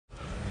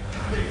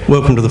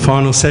Welcome to the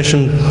final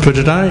session for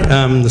today.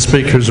 The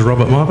speaker is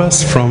Robert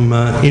Mibus from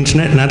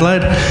Internet in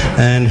Adelaide,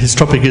 and his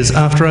topic is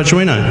After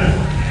Arduino.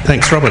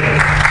 Thanks, Robert.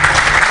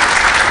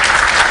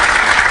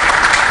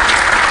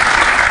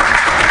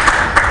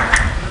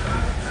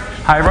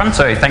 Hi everyone,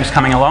 so thanks for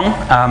coming along.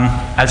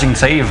 As you can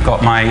see, you've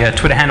got my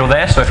Twitter handle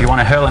there, so if you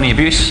want to hurl any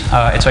abuse,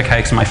 it's okay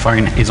because my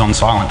phone is on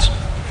silent.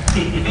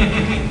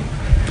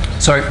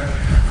 So,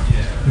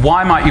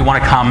 why might you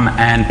want to come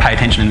and pay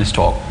attention in this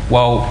talk?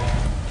 Well,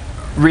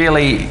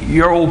 really,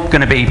 you're all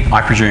going to be,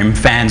 I presume,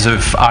 fans of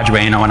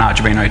Arduino and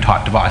Arduino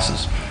type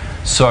devices.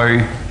 So,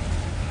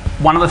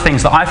 one of the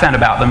things that I found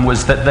about them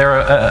was that they're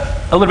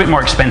a little bit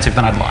more expensive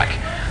than I'd like.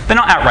 They're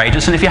not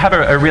outrageous, and if you have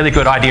a really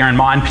good idea in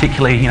mind,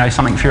 particularly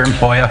something for your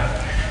employer,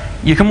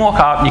 you can walk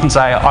up and you can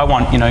say, I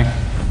want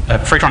a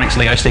Freetronics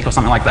Leo stick or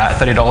something like that,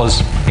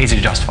 $30, easy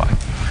to justify.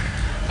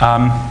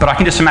 But I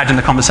can just imagine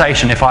the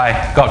conversation if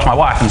I go up to my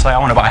wife and say, I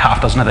want to buy half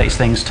a dozen of these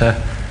things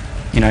to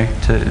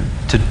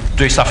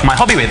do stuff for my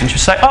hobby with, and she'll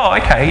say, oh,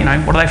 okay,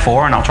 what are they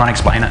for? And I'll try and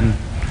explain it and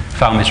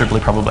fail miserably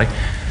probably.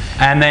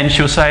 And then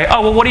she'll say,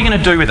 oh, well, what are you going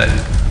to do with it?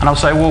 And I'll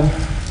say, well,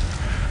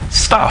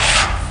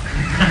 stuff.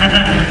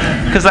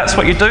 Because that's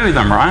what you do with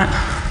them, right?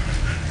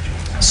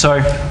 So,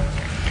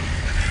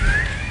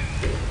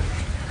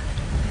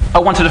 I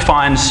wanted to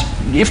find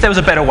if there was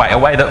a better way, a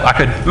way that I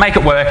could make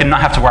it work and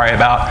not have to worry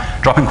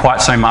about dropping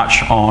quite so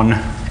much on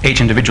each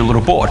individual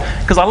little board.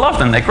 Because I love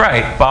them, they're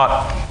great,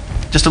 but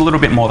just a little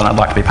bit more than I'd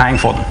like to be paying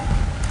for them.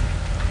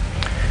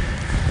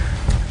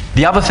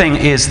 The other thing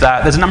is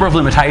that there's a number of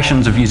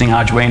limitations of using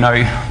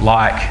Arduino,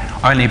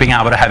 like only being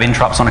able to have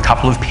interrupts on a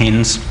couple of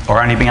pins, or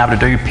only being able to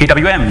do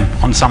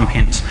PWM on some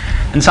pins.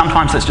 And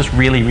sometimes that's just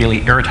really,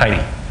 really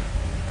irritating.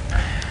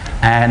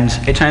 And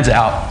it turns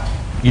out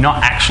you're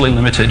not actually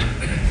limited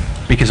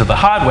because of the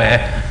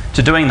hardware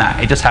to doing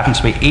that. It just happens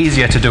to be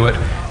easier to do it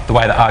the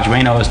way that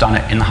Arduino has done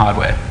it in the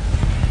hardware.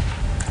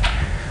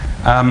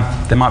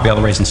 There might be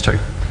other reasons too.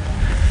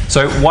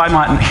 So why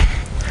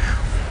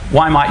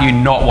might you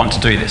not want to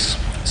do this?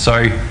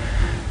 So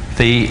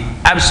the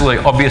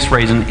absolute obvious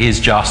reason is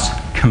just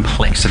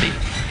complexity.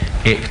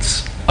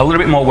 It's a little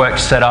bit more work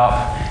to set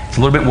up, it's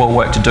a little bit more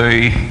work to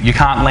do, you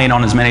can't lean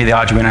on as many of the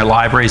Arduino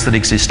libraries that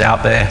exist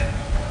out there,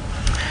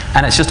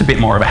 and it's just a bit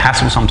more of a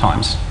hassle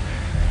sometimes.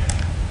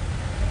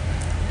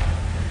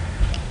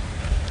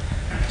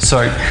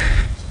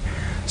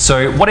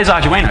 So what is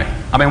Arduino?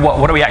 I mean,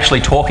 what are we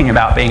actually talking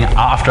about being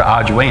after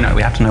Arduino?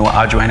 We have to know what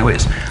Arduino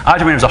is.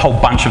 Arduino is a whole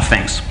bunch of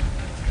things.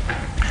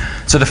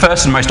 So the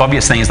first and most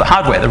obvious thing is the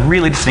hardware, the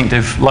really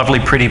distinctive, lovely,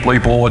 pretty blue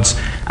boards,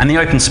 and the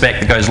open spec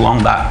that goes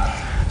along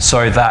that,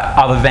 so that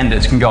other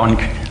vendors can go and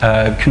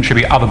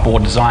contribute other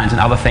board designs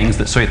and other things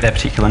that suit their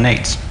particular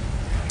needs.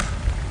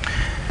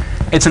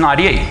 It's an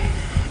IDE.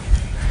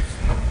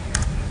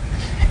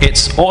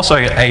 It's also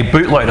a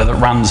bootloader that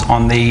runs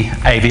on the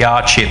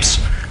AVR chips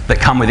that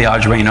come with the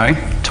Arduino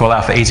to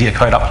allow for easier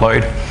code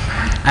upload.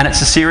 And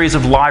it's a series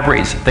of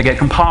libraries that get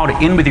compiled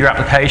in with your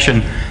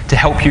application to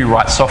help you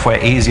write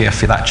software easier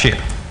for that chip.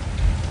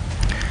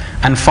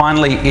 And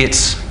finally,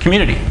 it's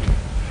community.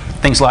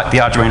 Things like the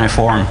Arduino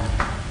forum.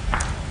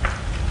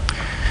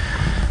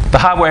 The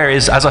hardware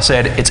is, as I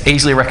said, it's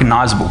easily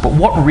recognizable, but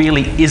what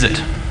really is it?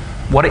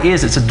 What it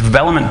is, it's a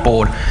development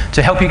board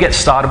to help you get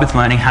started with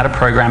learning how to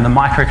program the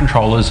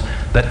microcontrollers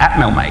that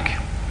ATmega make.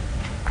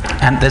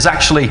 And there's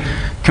actually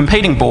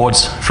competing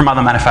boards from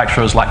other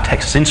manufacturers like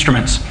Texas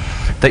Instruments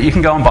that you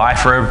can go and buy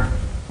for a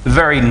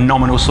very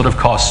nominal sort of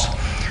cost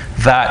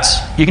that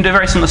you can do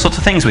very similar sorts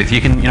of things with. You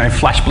can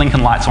flash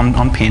blinking lights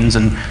on pins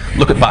and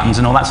look at buttons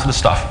and all that sort of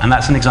stuff. And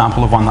that's an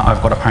example of one that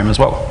I've got at home as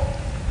well.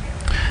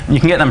 And you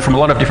can get them from a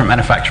lot of different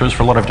manufacturers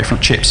for a lot of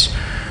different chips.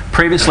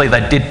 Previously,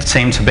 they did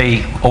seem to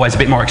be always a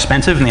bit more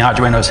expensive, and the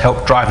Arduino has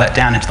helped drive that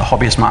down into the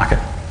hobbyist market.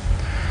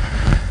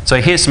 So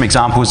here's some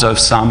examples of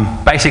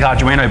some basic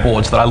Arduino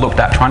boards that I looked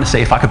at, trying to see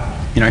if I could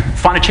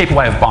find a cheaper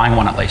way of buying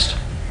one at least.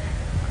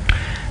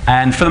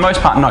 And for the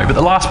most part, no, but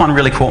the last one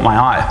really caught my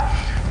eye.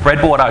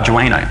 Breadboard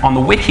Arduino. On the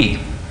wiki,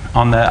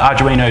 on the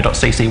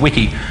Arduino.cc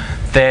wiki,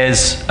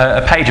 there's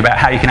a page about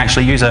how you can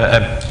actually use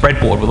a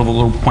breadboard with a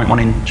little 0.1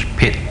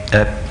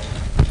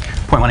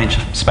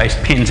 inch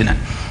spaced pins in it.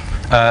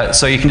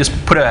 So you can just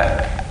put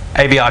a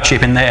AVR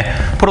chip in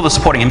there, put all the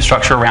supporting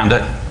infrastructure around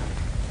it,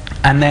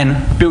 and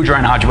then build your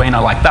own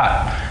Arduino like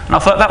that. And I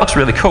thought that looks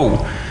really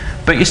cool.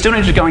 But you still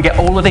need to go and get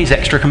all of these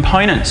extra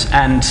components.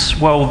 And,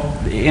 well,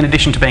 in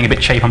addition to being a bit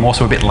cheap, I'm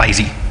also a bit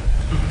lazy.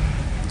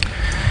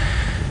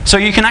 So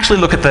you can actually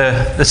look at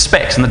the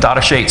specs and the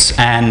data sheets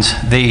and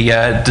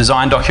the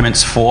design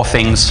documents for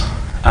things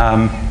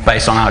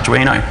based on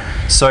Arduino.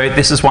 So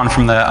this is one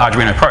from the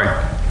Arduino Pro.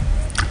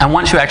 And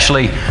once you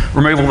actually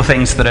remove all the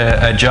things that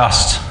are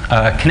just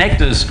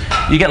connectors,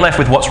 you get left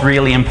with what's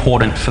really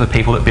important for the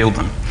people that build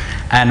them.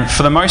 And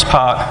for the most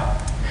part,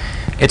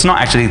 it's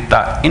not actually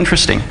that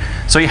interesting.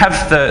 So you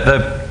have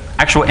the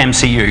actual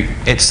MCU,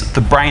 it's the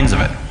brains of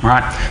it,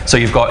 right? So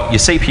you've got your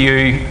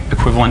CPU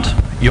equivalent,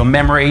 your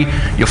memory,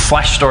 your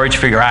flash storage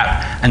for your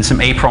app, and some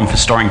EEPROM for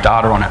storing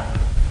data on it.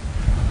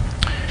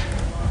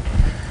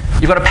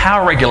 You've got a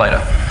power regulator,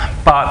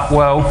 but,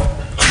 well,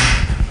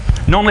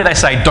 normally they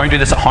say don't do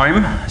this at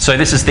home, so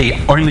this is the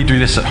only do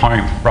this at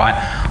home, right?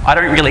 I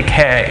don't really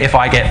care if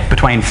I get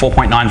between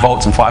 4.9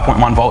 volts and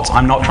 5.1 volts.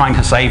 I'm not trying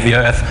to save the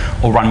earth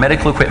or run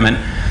medical equipment,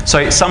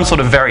 so some sort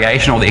of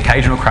variation or the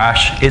occasional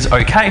crash is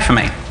okay for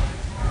me.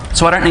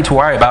 So I don't need to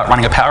worry about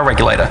running a power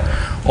regulator,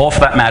 or for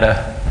that matter,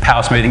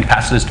 power smoothing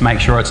capacitors to make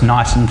sure it's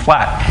nice and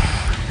flat.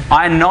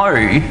 I know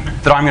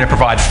that I'm going to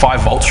provide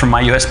 5 volts from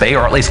my USB,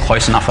 or at least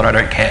close enough that I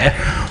don't care,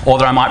 or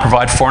that I might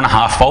provide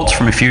 4.5 volts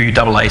from a few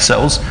AA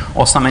cells,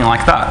 or something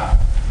like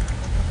that.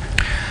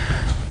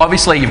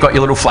 Obviously, you've got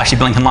your little flashy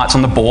blinking lights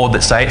on the board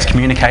that say it's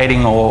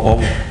communicating, or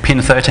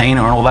pin 13,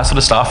 or all that sort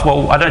of stuff.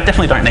 Well, I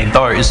definitely don't need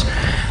those.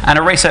 And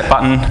a reset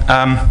button,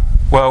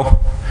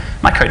 well,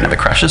 my code never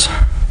crashes.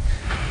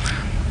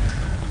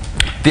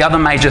 The other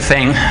major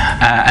thing,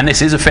 and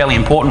this is a fairly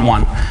important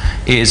one,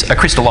 is a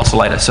crystal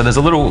oscillator. So there's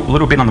a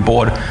little bit on the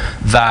board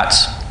that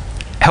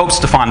helps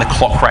define the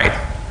clock rate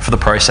for the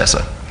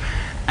processor.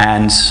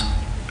 And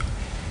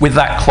with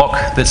that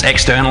clock that's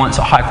external, it's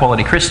a high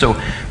quality crystal,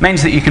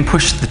 means that you can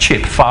push the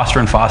chip faster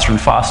and faster and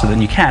faster than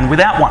you can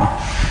without one.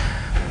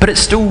 But it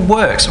still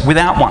works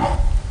without one.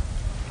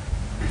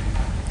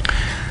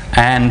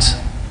 And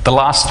the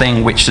last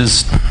thing, which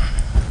is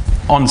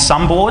on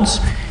some boards,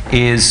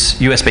 is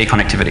USB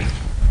connectivity.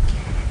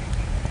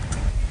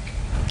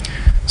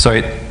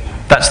 So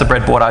that's the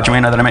breadboard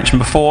Arduino that I mentioned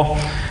before.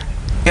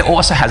 It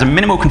also has a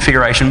minimal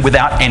configuration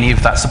without any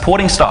of that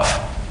supporting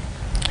stuff,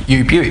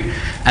 UBU.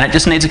 And it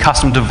just needs a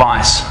custom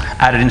device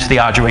added into the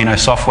Arduino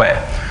software.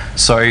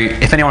 So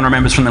if anyone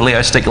remembers from the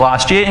Leo stick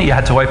last year, you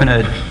had to open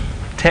a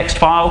text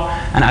file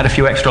and add a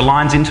few extra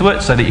lines into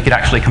it so that you could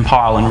actually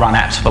compile and run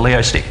apps for the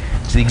Leo stick.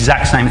 It's the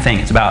exact same thing.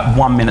 It's about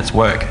 1 minute's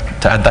work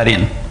to add that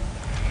in.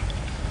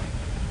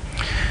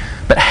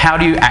 But how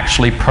do you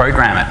actually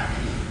program it?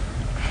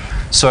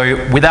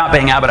 So without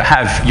being able to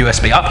have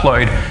USB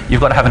upload, you've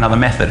got to have another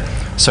method.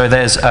 So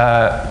there's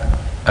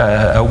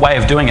a way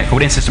of doing it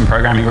called in-system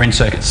programming or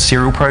in-circuit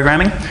serial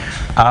programming,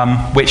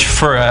 which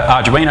for an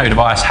Arduino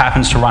device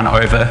happens to run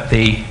over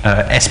the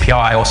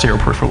SPI or serial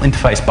peripheral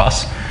interface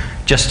bus,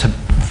 just to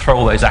throw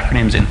all those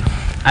acronyms in.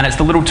 And it's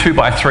the little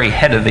 2x3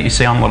 header that you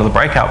see on a lot of the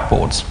breakout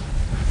boards.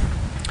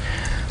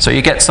 So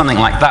you get something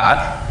like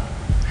that,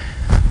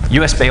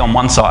 USB on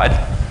one side,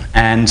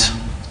 and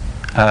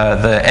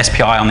the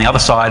SPI on the other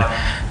side,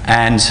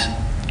 and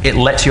it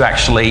lets you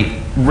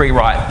actually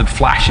rewrite the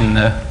flash in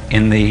the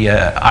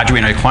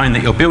Arduino clone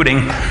that you're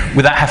building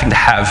without having to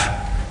have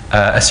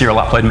a serial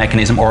upload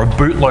mechanism or a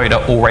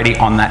bootloader already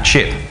on that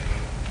chip.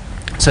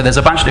 So there's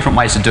a bunch of different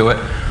ways to do it.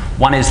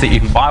 One is that you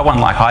can buy one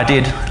like I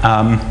did.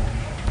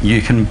 You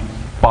can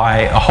buy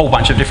a whole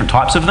bunch of different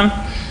types of them.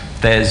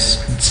 There's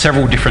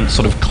several different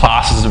sort of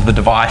classes of the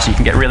device. You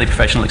can get really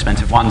professional,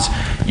 expensive ones.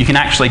 You can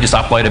actually just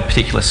upload a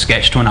particular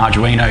sketch to an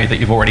Arduino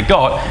that you've already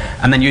got,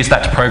 and then use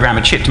that to program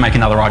a chip to make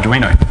another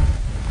Arduino.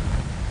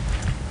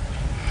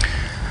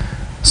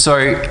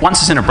 So once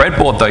it's in a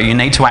breadboard, though, you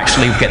need to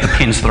actually get the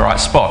pins to the right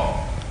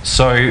spot.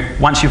 So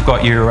once you've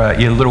got your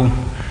little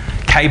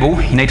cable,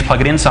 you need to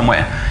plug it in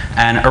somewhere.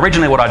 And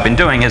originally what I'd been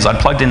doing is I'd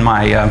plugged in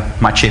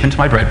my chip into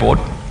my breadboard,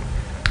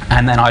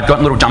 and then I'd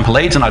gotten little jumper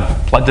leads and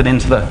I'd plugged it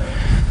into the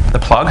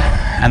plug,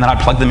 and then I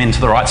plugged them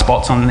into the right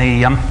spots on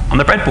the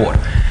breadboard.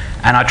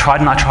 And I tried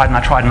and I tried and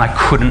I tried and I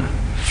couldn't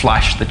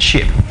flash the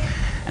chip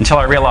until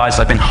I realized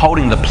I'd been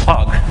holding the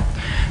plug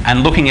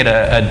and looking at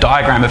a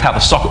diagram of how the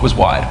socket was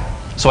wired.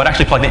 So I'd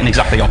actually plugged it in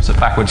exactly the opposite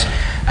backwards,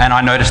 and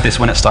I noticed this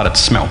when it started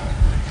to smell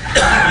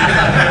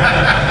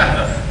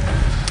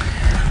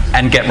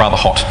and get rather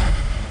hot.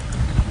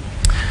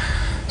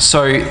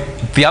 So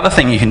the other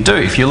thing you can do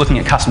if you're looking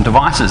at custom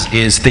devices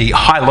is the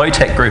high-low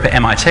tech group at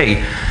MIT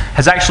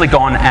has actually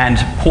gone and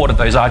ported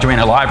those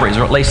Arduino libraries,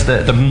 or at least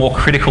the more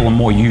critical and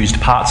more used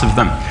parts of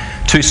them,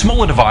 to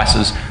smaller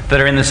devices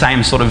that are in the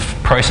same sort of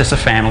processor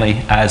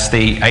family as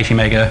the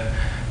ATmega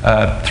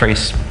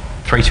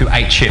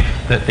 328 chip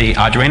that the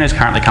Arduinos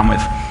currently come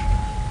with.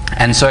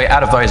 And so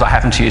out of those, I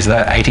happen to use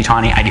the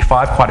ATtiny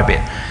 85 quite a bit.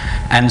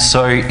 And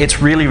so it's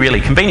really,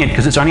 really convenient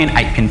because it's only an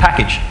 8-pin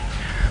package.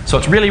 So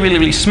it's really, really,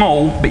 really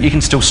small, but you can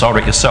still solder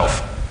it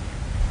yourself.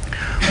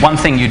 One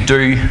thing you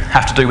do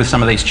have to do with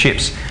some of these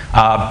chips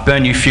are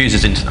burn new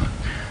fuses into them.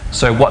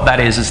 So what that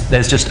is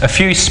there's just a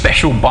few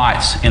special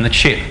bytes in the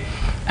chip,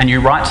 and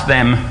you write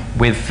them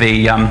with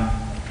the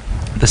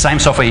same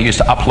software you use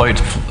to upload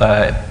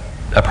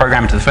a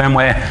program to the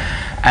firmware,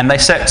 and they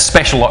set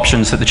special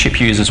options that the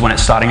chip uses when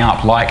it's starting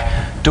up, like,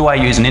 do I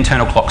use an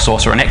internal clock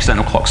source or an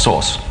external clock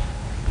source?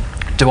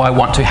 Do I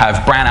want to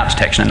have brownout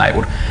detection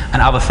enabled?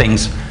 And other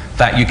things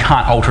that you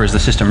can't alter as the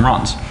system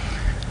runs.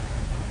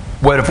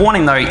 Word of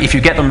warning though, if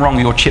you get them wrong,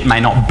 your chip may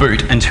not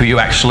boot until you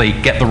actually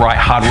get the right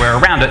hardware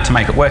around it to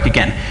make it work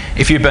again.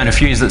 If you burn a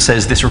fuse that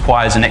says this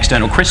requires an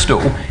external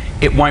crystal,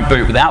 it won't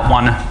boot without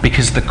one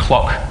because the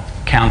clock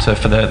counter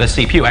for the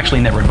CPU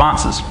actually never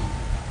advances.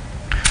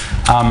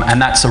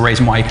 And that's the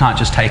reason why you can't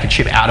just take a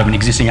chip out of an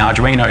existing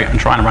Arduino and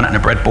try and run it in a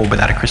breadboard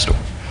without a crystal.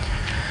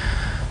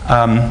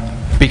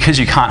 because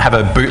you can't have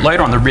a bootloader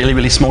on the really,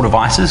 really small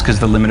devices because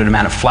of the limited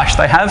amount of flash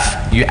they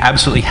have, you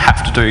absolutely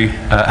have to do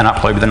an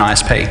upload with an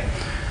ISP.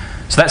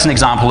 So that's an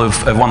example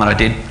of one that I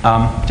did.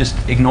 Just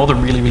ignore the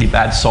really, really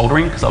bad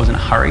soldering because I was in a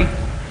hurry.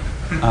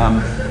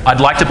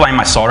 I'd like to blame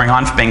my soldering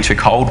iron for being too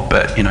cold,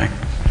 but you know.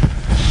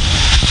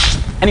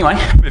 Anyway,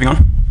 moving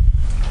on.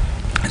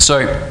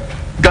 So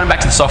going back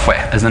to the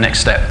software as the next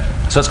step.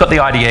 So it's got the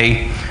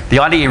IDE. The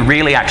IDE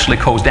really actually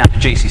calls down to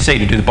GCC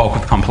to do the bulk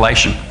of the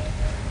compilation.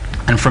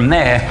 And from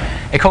there,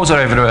 it calls it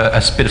over to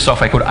a bit of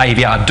software called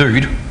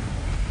AVR-Dude.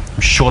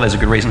 I'm sure there's a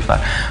good reason for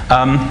that.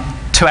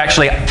 To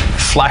actually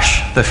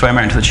flash the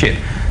firmware into the chip.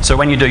 So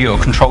when you do your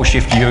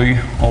Control-Shift-U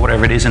or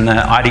whatever it is in the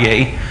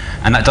IDE,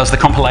 and that does the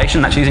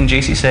compilation, that's using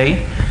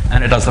GCC,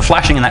 and it does the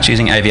flashing, and that's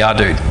using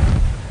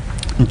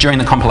AVR-Dude. During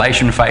the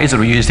compilation phase,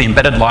 it'll use the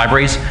embedded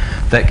libraries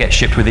that get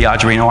shipped with the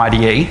Arduino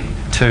IDE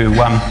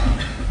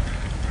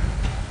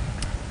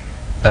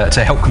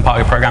to help compile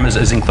your program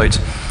as includes.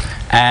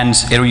 And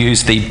it'll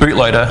use the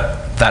bootloader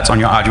that's on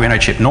your Arduino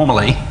chip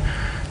normally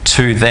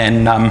to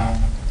then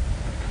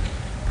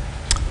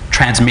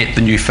transmit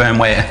the new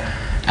firmware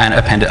and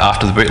append it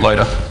after the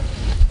bootloader.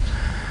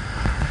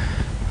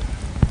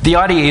 The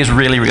IDE is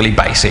really, really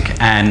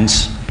basic, and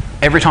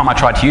every time I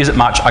tried to use it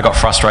much, I got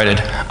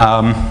frustrated.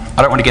 I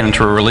don't want to get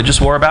into a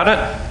religious war about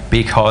it,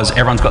 because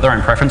everyone's got their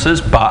own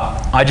preferences,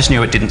 but I just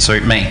knew it didn't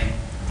suit me.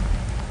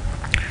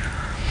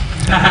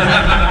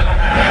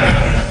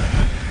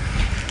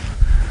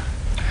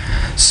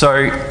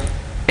 So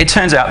it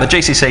turns out the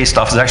GCC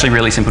stuff is actually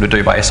really simple to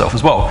do by yourself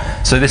as well.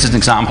 So this is an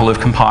example of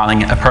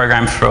compiling a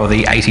program for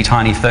the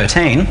ATtiny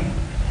 13,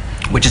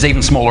 which is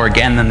even smaller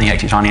again than the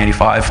ATtiny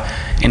 85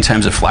 in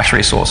terms of flash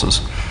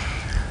resources.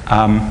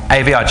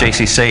 AVR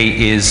GCC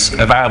is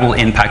available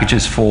in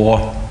packages for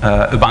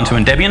Ubuntu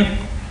and Debian,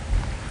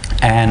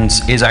 and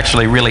is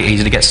actually really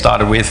easy to get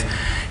started with.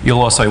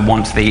 You'll also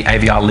want the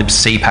AVR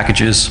libc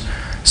packages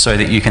so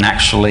that you can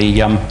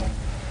actually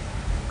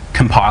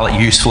compile it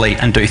usefully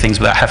and do things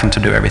without having to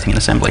do everything in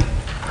assembly.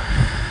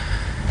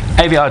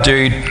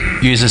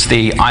 AVR-Dude uses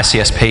the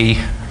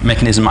ICSP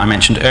mechanism I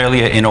mentioned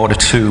earlier in order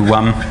to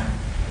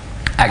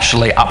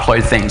actually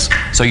upload things.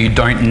 So you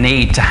don't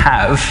need to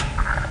have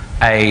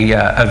a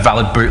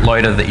valid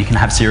bootloader that you can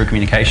have serial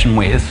communication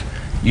with.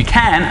 You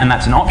can, and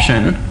that's an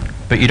option,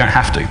 but you don't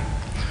have to.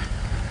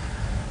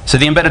 So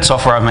the embedded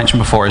software I've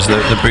mentioned before is the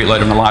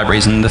bootloader and the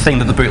libraries, and the thing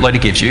that the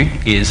bootloader gives you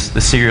is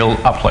the serial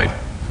upload.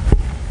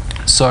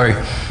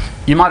 So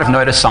you might have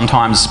noticed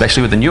sometimes,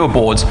 especially with the newer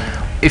boards,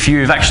 if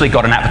you've actually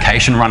got an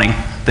application running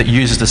that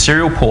uses the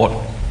serial port,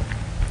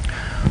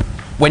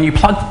 when you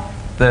plug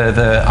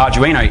the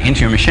Arduino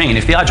into your machine,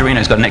 if the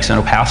Arduino's got an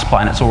external power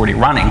supply and it's already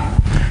running,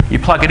 you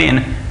plug it in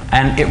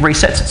and it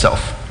resets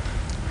itself.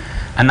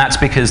 And that's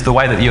because the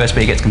way that the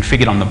USB gets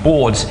configured on the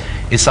boards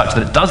is such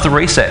that it does the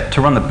reset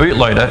to run the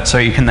bootloader, so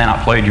you can then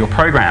upload your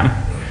program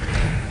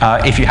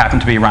if you happen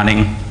to be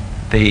running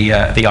the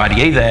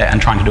IDE there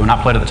and trying to do an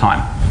upload at the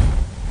time.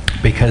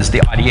 Because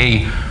the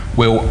IDE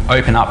will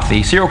open up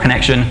the serial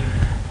connection,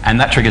 and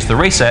that triggers the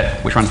reset,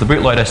 which runs the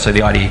bootloader, so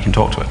the IDE can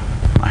talk to it.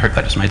 I hope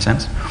that just made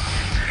sense.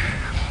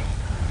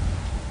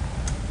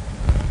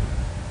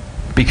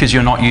 Because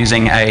you're not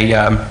using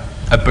a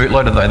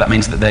bootloader though, that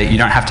means that you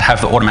don't have to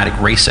have the automatic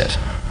reset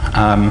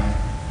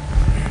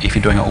if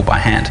you're doing it all by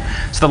hand.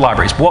 So the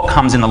libraries, what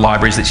comes in the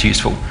libraries that's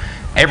useful?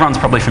 Everyone's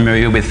probably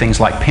familiar with things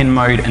like pin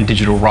mode and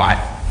digital write.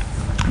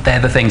 They're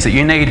the things that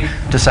you need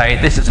to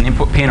say, this is an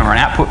input pin or an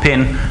output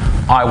pin.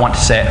 I want to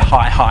set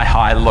high, high,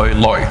 high, low,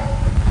 low.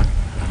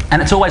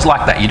 And it's always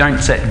like that. You don't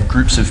set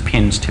groups of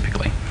pins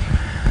typically.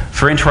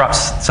 For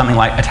interrupts, something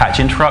like attach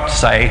interrupt,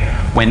 say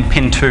when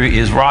pin 2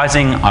 is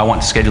rising, I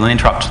want to schedule an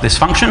interrupt to this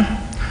function.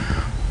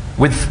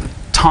 With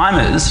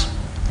timers,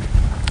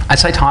 I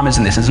say timers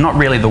in this, it's not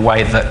really the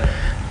way that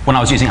when I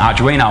was using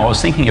Arduino I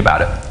was thinking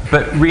about it,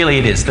 but really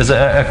it is. There's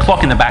a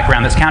clock in the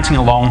background that's counting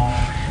along,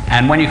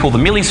 and when you call the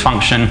millis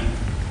function,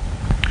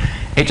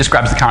 it just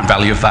grabs the current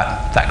value of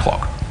that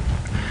clock.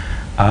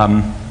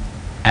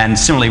 And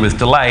similarly with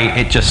delay,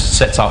 it just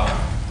sets up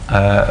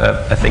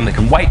a thing that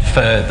can wait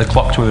for the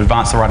clock to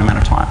advance the right amount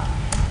of time.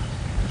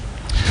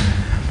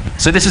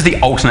 So this is the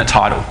alternate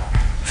title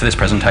for this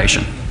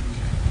presentation.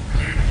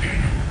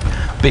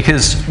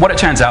 Because what it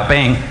turns out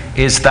being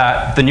is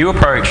that the new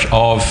approach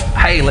of,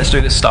 hey, let's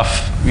do this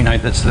stuff, you know,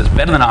 that's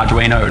better than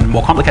Arduino and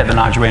more complicated than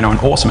Arduino and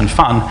awesome and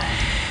fun,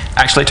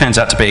 actually turns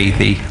out to be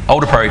the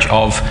old approach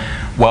of,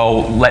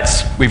 well,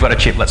 we've got a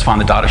chip, let's find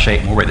the data sheet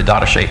and we'll read the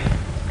data sheet.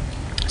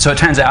 So it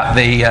turns out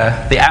the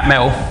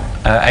ATmel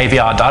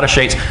AVR data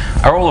sheets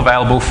are all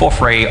available for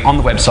free on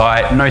the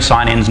website, no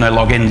sign-ins, no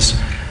logins,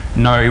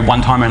 no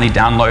one-time only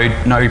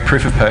download, no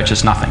proof of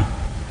purchase, nothing.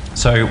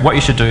 So what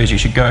you should do is you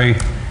should go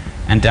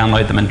and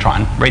download them and try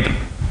and read them.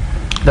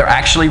 They're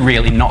actually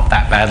really not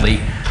that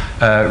badly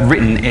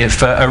written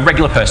if a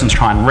regular person to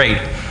try and read.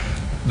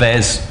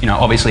 There's, you know,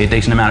 obviously a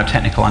decent amount of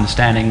technical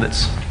understanding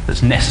that's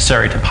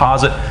necessary to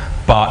parse it,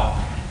 but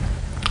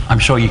I'm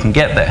sure you can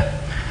get there.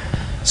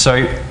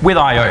 So with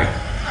I/O,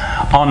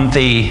 on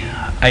the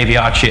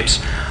AVR chips,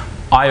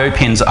 I/O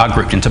pins are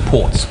grouped into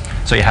ports.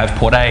 So you have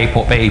port A,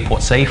 port B,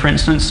 port C, for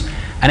instance,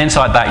 and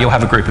inside that you'll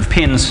have a group of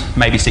pins,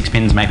 maybe 6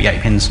 pins, maybe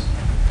 8 pins.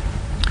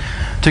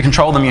 To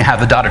control them, you have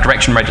the data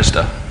direction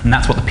register, and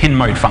that's what the pin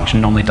mode function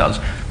normally does.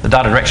 The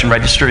data direction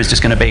register is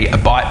just going to be a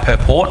byte per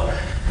port,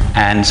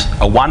 and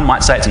a 1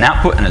 might say it's an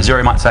output, and a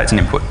 0 might say it's an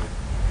input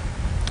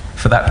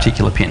for that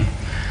particular pin.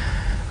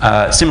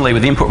 Similarly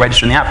with the input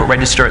register and the output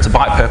register, it's a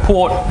byte per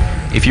port.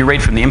 If you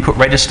read from the input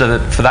register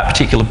for that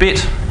particular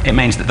bit, it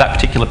means that that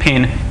particular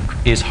pin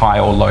is high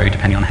or low,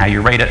 depending on how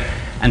you read it.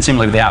 And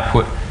similarly with the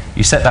output,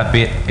 you set that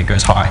bit, it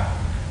goes high.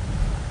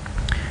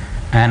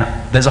 And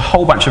there's a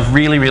whole bunch of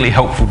really, really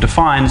helpful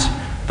defines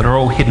that are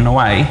all hidden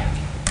away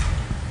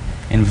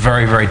in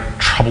very, very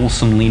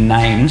troublesomely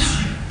named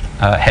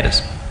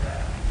headers.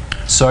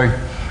 So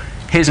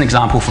here's an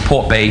example for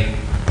port B.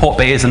 Port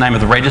B is the name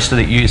of the register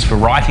that you use for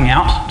writing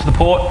out to the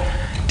port.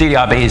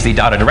 DDRB is the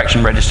data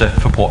direction register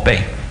for port B.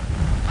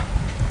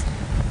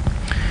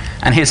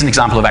 And here's an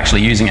example of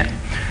actually using it.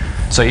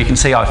 So you can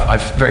see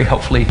I've very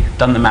helpfully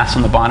done the maths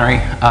on the binary,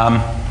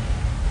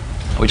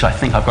 which I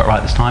think I've got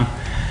right this time.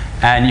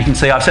 And you can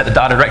see I've set the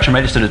data direction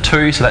register to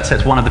 2, so that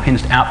sets one of the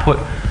pins to output.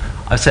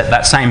 I've set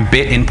that same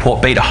bit in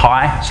port B to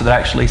high, so that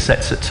actually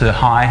sets it to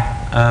high.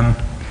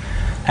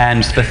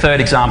 And the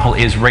third example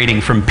is reading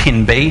from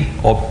pin B,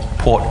 or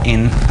port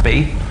in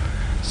B.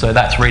 So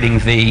that's reading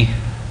the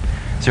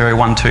 0,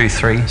 1, 2,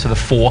 3, so the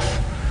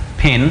 4th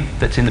pin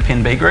that's in the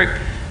pin B group.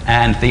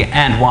 And the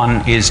AND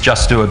one is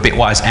just do a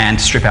bitwise AND,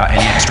 strip out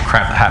any extra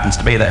crap that happens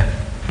to be there.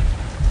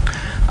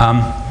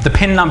 The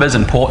pin numbers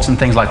and ports and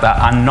things like that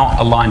are not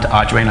aligned to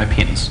Arduino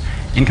pins.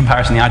 In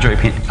comparison, the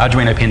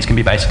Arduino pins can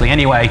be basically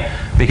anyway,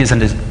 because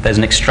there's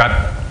an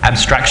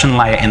abstraction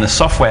layer in the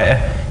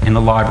software in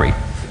the library.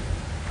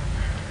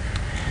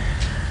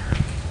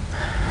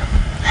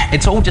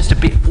 It's all just a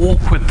bit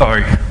awkward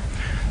though.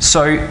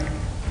 So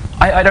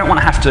I don't want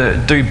to have to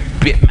do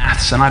bit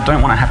maths, and I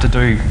don't want to have to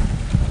do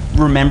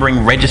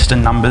remembering register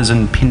numbers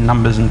and pin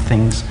numbers and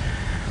things.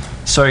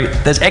 So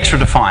there's extra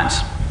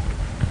defines.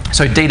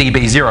 So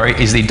DDB0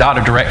 is the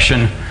data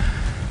direction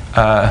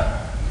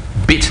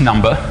bit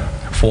number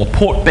for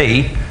port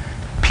B,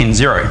 pin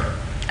 0,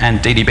 and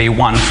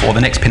DDB1 for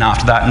the next pin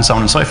after that, and so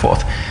on and so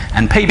forth.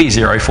 And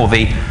PB0 for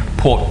the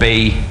port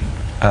B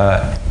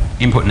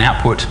input and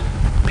output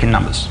pin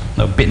numbers,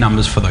 the bit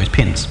numbers for those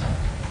pins.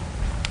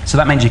 So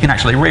that means you can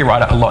actually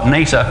rewrite it a lot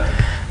neater,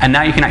 and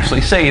now you can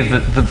actually see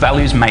that the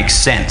values make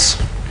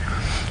sense.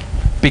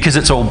 Because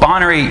it's all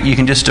binary, you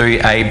can just do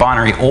a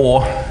binary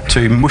OR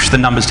to mush the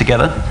numbers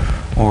together,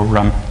 or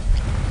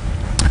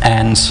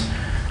and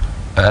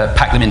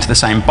pack them into the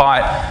same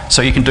byte,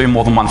 so you can do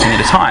more than one thing at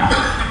a time,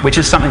 which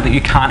is something that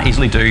you can't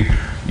easily do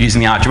using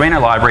the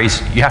Arduino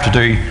libraries. You have to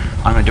do,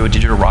 I'm going to do a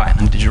digital write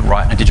and a digital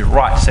write and a digital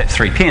write to set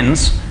 3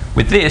 pins.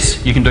 With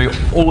this, you can do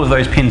all of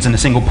those pins in a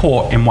single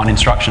port in one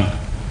instruction.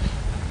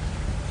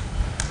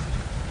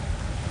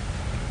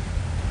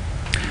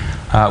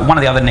 One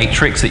of the other neat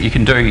tricks that you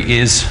can do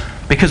is,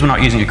 because we're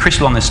not using a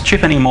crystal on this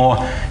chip anymore,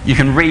 you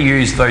can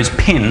reuse those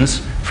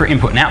pins for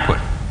input and output.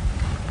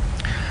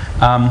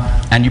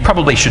 And you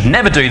probably should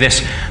never do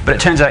this, but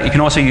it turns out you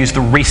can also use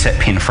the reset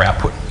pin for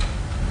output.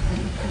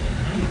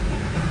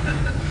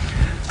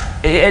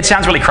 It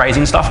sounds really crazy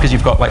and stuff because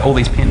you've got like all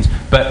these pins,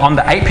 but on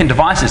the 8-pin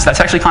devices, that's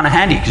actually kind of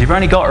handy because you've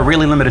only got a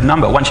really limited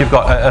number. Once you've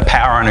got a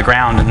power and a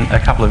ground and a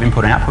couple of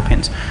input and output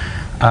pins,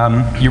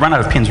 you run out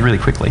of pins really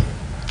quickly.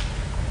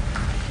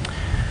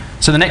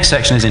 So the next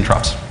section is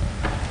interrupts.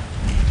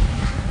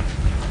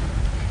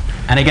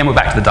 And again, we're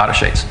back to the data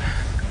sheets.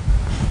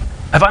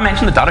 Have I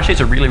mentioned the data sheets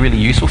are really, really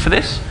useful for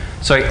this?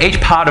 So each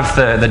part of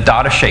the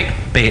data sheet,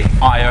 be it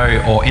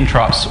I/O or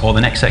interrupts or the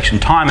next section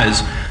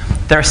timers,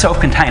 they're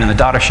self-contained in the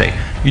data sheet.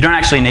 You don't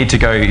actually need to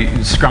go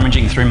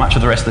scrummaging through much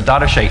of the rest of the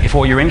data sheet if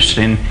all you're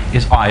interested in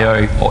is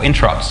I/O or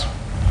interrupts.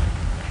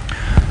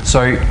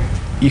 So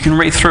you can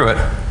read through it.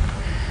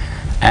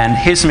 And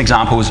here's some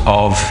examples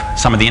of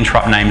some of the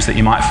interrupt names that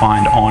you might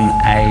find on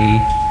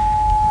a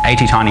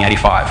ATtiny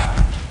 85.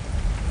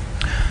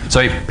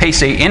 So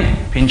PC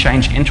int, pin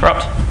change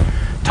interrupt,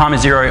 timer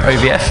 0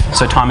 OVF,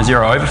 so timer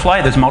 0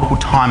 overflow. There's multiple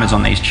timers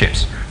on these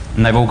chips,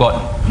 and they've all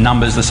got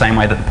numbers the same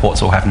way that the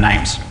ports all have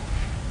names.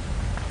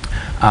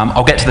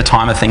 I'll get to the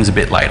timer things a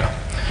bit later.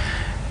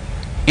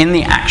 In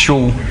the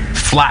actual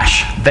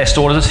flash, they're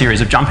stored as a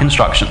series of jump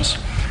instructions.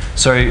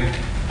 So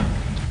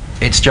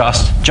it's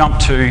just jump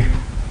to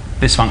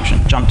this function,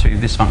 jump to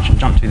this function,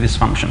 jump to this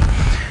function.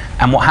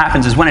 And what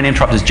happens is when an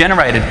interrupt is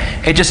generated,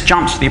 it just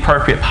jumps to the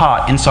appropriate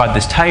part inside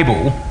this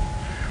table,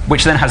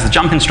 which then has the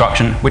jump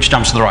instruction, which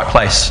jumps to the right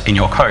place in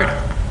your code.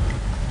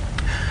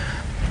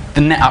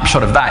 The net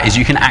upshot of that is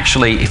you can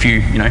actually, if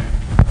you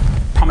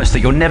promise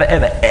that you're never,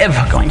 ever,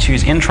 ever going to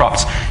use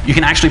interrupts, you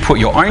can actually put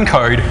your own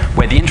code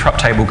where the interrupt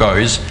table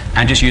goes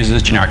and just use it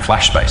as generic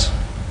flash space.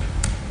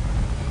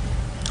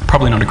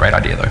 Probably not a great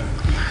idea though.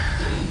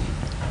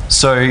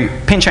 So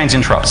pin change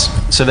interrupts.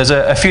 So there's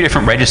a few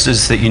different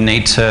registers that you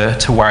need to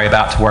worry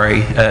about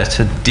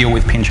to deal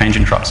with pin change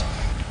interrupts.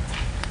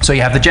 So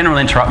you have the general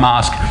interrupt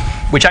mask,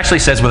 which actually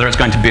says whether it's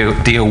going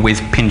to deal with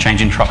pin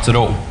change interrupts at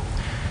all.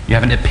 You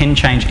have a pin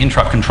change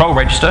interrupt control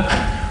register,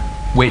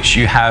 which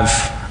you have,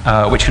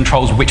 which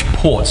controls which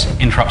ports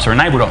interrupts are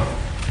enabled on.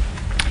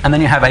 And then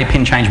you have a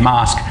pin change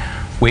mask,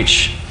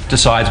 which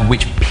decides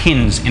which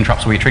pins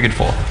interrupts will be triggered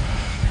for.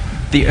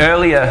 The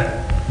earlier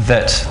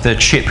that the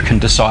chip can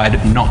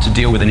decide not to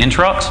deal with an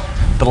interrupt,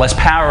 the less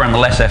power and the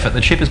less effort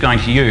the chip is going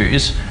to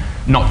use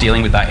not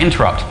dealing with that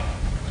interrupt.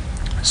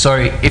 So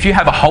if you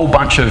have a whole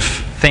bunch of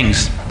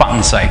things,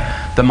 buttons say,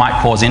 that might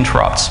cause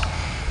interrupts,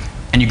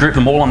 and you group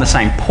them all on the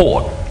same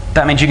port,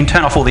 that means you can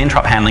turn off all the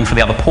interrupt handling for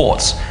the other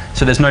ports.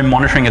 So there's no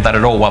monitoring of that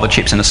at all while the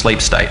chip's in a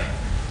sleep state.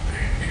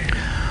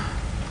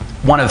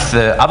 One of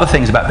the other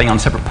things about being on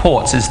separate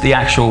ports is the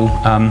actual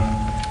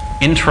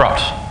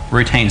interrupt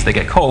routines that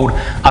get called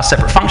are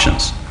separate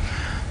functions.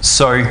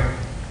 So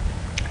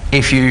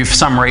if you, for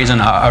some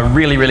reason, are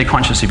really, really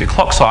conscious of your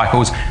clock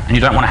cycles and you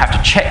don't want to have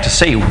to check to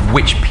see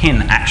which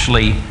pin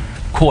actually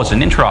caused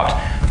an interrupt,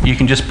 you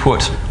can just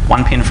put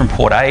one pin from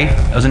port A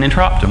as an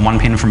interrupt and one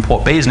pin from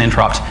port B as an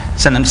interrupt,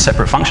 send them to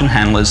separate function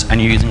handlers, and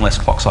you're using less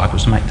clock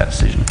cycles to make that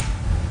decision.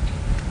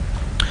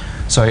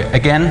 So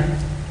again,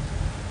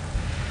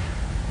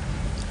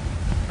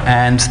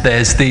 and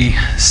there's the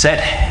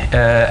set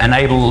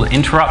enable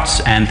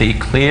interrupts and the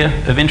clear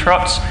of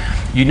interrupts.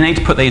 You need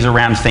to put these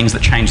around things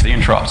that change the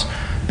interrupts,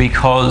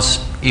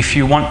 because if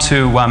you want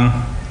to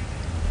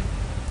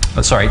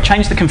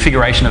change the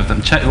configuration of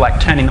them, like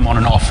turning them on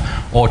and off,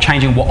 or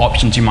changing what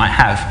options you might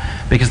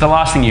have, because the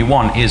last thing you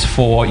want is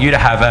for you to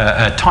have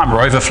a timer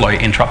overflow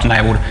interrupt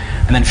enabled,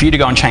 and then for you to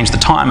go and change the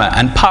timer,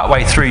 and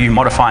partway through you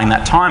modifying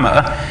that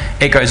timer,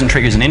 it goes and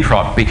triggers an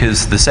interrupt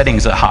because the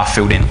settings are half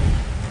filled in.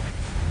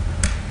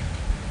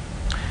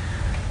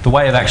 The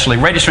way of actually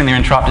registering the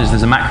interrupt is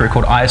there's a macro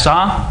called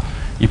ISR.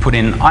 You put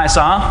in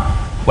ISR,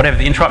 whatever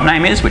the interrupt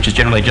name is, which is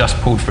generally just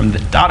pulled from the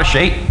data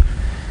sheet,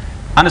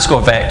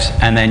 underscore vect,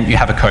 and then you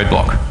have a code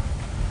block.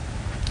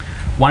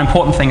 One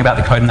important thing about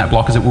the code in that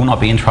block is it will not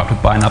be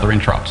interrupted by another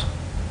interrupt.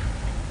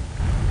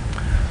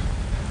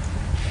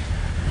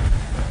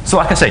 So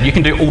like I said, you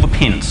can do all the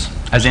pins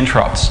as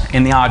interrupts.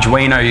 In the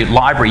Arduino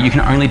library, you can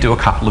only do a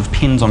couple of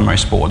pins on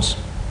most boards.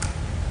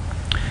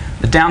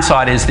 The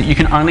downside is that you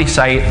can only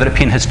say that a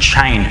pin has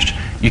changed.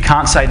 You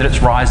can't say that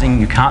it's rising,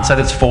 you can't say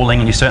that it's falling,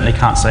 and you certainly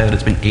can't say that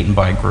it's been eaten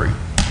by a GRU.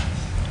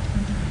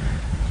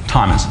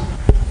 Timers.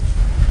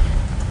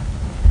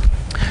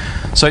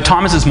 So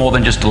timers is more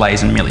than just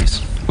delays and millis,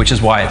 which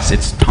is why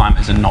it's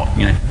timers and not,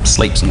 you know,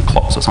 sleeps and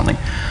clocks or something.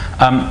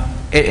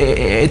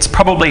 It's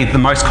probably the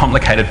most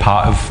complicated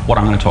part of what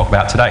I'm going to talk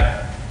about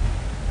today.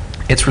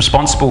 It's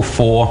responsible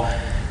for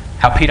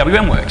how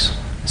PWM works.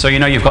 So you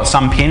know you've got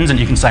some pins and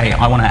you can say,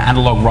 I want to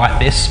analog write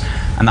this,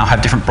 and they'll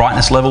have different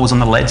brightness levels on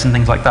the LEDs and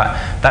things like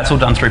that. That's all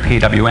done through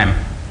PWM.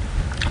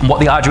 And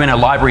what the Arduino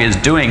library is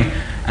doing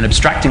and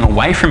abstracting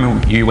away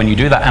from you when you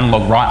do that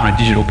analog write on a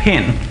digital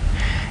pin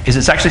is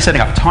it's actually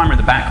setting up a timer in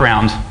the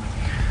background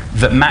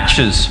that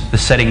matches the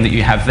setting that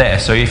you have there.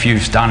 So if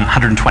you've done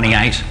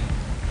 128,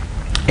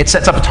 it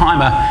sets up a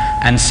timer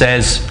and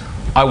says,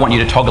 I want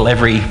you to toggle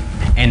every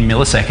n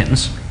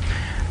milliseconds.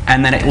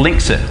 And then it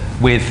links it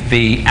with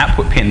the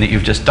output pin that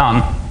you've just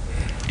done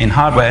in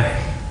hardware,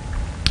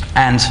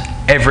 and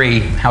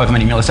every however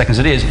many milliseconds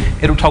it is,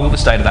 it'll toggle the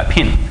state of that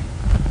pin.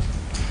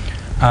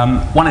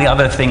 One of the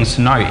other things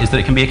to note is that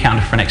it can be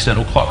accounted for an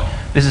external clock.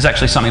 This is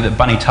actually something that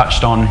Bunny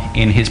touched on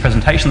in his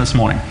presentation this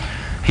morning.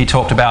 He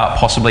talked about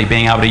possibly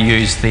being able to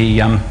use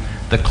the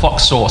clock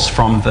source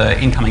from the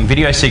incoming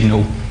video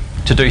signal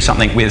to do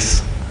something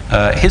with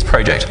his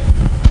project.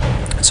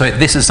 So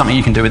this is something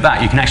you can do with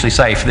that. You can actually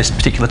say, for this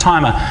particular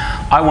timer,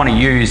 I want to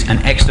use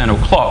an external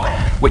clock,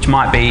 which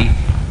might be,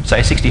 say,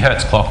 a 60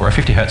 hertz clock or a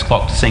 50 hertz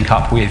clock to sync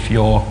up with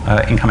your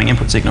incoming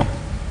input signal.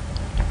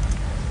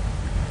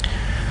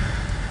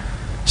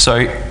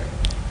 So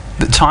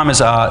the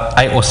timers are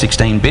 8 or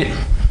 16-bit.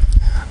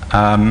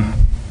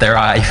 There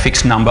are a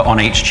fixed number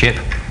on each chip,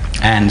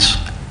 and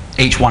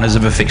each one is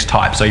of a fixed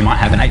type. So you might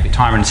have an 8-bit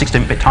timer and a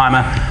 16-bit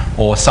timer,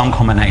 or some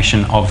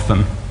combination of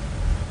them.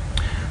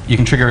 You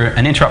can trigger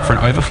an interrupt for an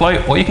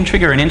overflow, or you can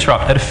trigger an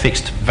interrupt at a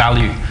fixed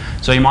value.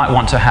 So you might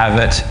want to have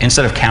it,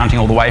 instead of counting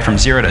all the way from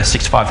 0 to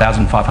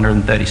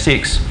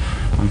 65,536,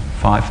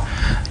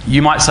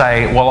 you might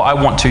say, well, I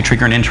want to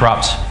trigger an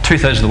interrupt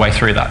 2/3 of the way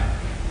through that.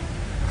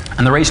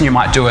 And the reason you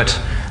might do it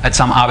at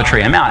some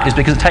arbitrary amount is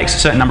because it takes a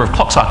certain number of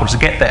clock cycles to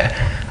get there.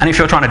 And if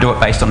you're trying to do it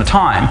based on the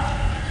time,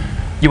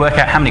 you work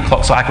out how many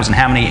clock cycles and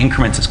how many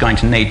increments it's going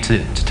to need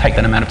to take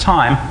that amount of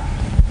time,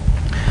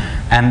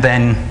 and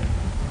then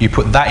you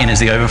put that in as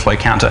the overflow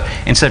counter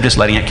instead of just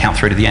letting it count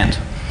through to the end.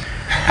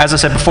 As I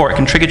said before, it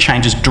can trigger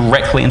changes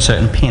directly in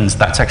certain pins.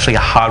 That's actually a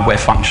hardware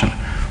function,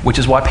 which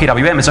is why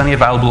PWM is only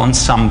available on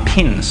some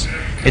pins.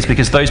 It's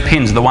because those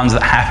pins are the ones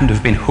that happen to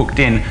have been hooked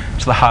in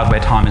to the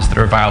hardware timers that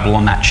are available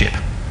on that chip.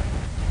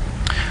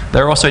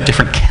 There are also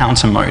different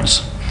counter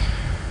modes.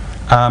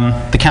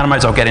 The counter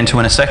modes I'll get into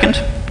in a second.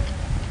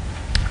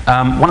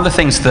 One of the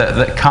things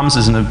that comes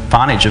as an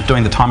advantage of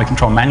doing the timer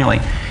control manually,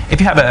 if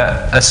you have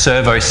a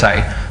servo,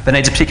 say, that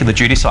needs a particular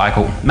duty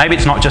cycle, maybe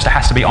it's not just it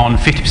has to be on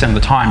 50% of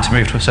the time to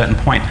move to a certain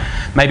point.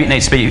 Maybe it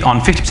needs to be on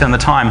 50% of the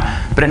time,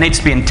 but it needs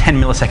to be in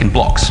 10 millisecond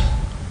blocks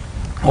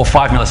or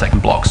 5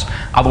 millisecond blocks.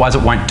 Otherwise,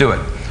 it won't do it.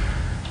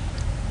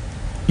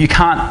 You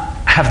can't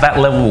have that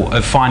level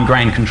of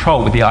fine-grained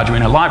control with the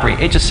Arduino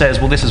library. It just says,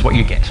 well, this is what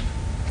you get.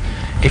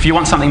 If you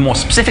want something more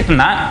specific than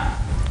that,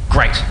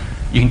 great.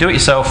 You can do it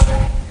yourself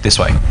this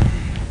way.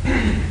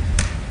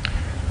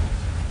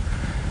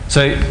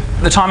 So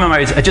the timer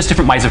modes are just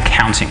different ways of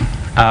counting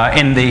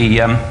in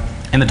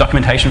the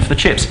documentation for the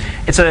chips.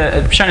 It's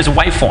shown as a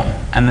waveform,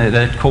 and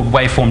they're called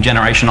waveform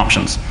generation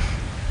options.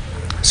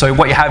 So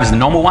what you have is the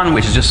normal one,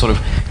 which is just sort of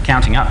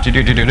counting up,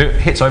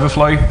 hits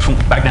overflow,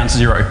 back down to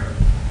 0.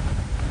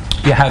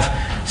 You have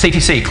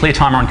CTC, clear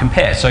timer on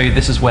compare. So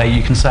this is where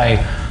you can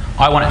say,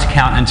 I want it to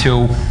count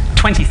until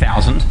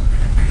 20,000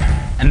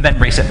 and then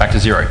reset back to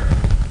 0.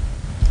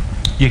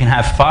 You can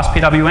have fast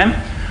PWM,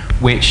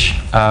 which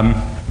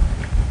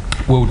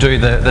will do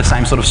the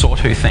same sort of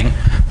sawtooth thing,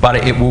 but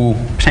it will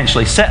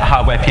potentially set a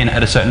hardware pin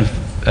at a certain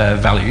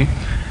value,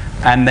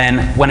 and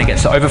then when it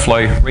gets to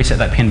overflow, reset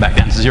that pin back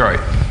down to 0.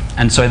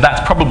 And so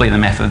that's probably the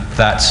method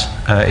that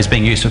is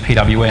being used for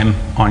PWM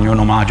on your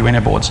normal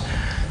Arduino boards.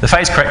 The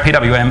phase-correct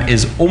PWM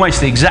is almost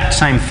the exact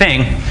same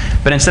thing,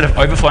 but instead of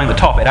overflowing the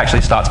top, it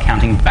actually starts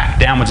counting back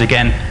downwards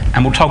again,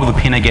 and will toggle the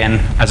pin again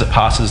as it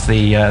passes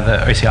the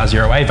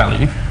OCR0A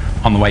value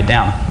on the way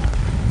down.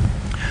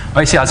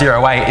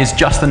 OCR0A is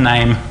just the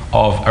name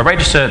of a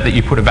register that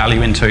you put a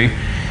value into.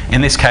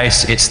 In this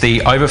case, it's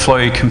the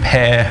overflow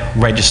compare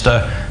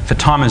register for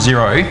timer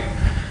 0.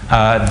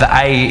 The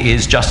A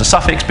is just a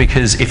suffix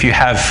because if you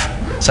have,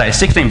 say, a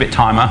 16-bit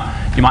timer,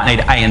 you might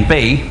need A and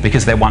B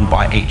because they're 1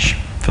 byte each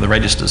for the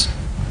registers.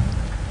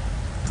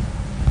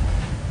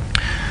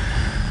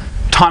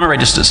 Timer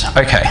registers,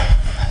 okay.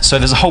 So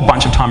there's a whole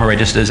bunch of timer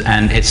registers,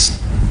 and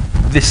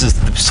this is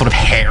the sort of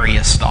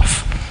hairier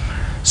stuff.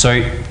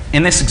 So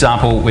in this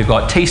example, we've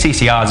got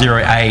TCCR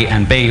 0A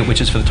and B,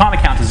 which is for the timer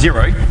counter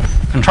 0,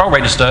 control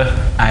register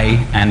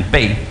A and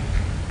B.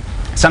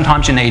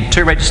 Sometimes you need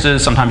 2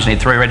 registers, sometimes you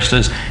need 3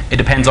 registers. It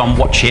depends on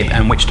what chip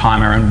and which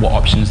timer and what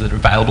options that are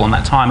available on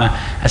that timer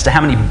as to how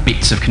many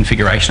bits of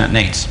configuration it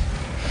needs.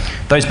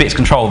 Those bits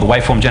control the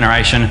waveform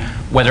generation,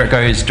 whether it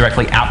goes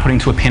directly outputting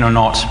to a pin or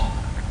not,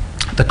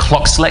 the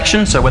clock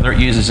selection, so whether it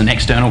uses an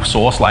external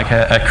source like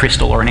a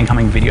crystal or an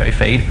incoming video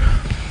feed,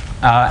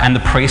 and the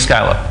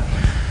prescaler.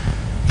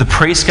 The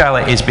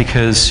prescaler is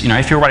because,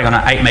 if you're running on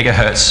an 8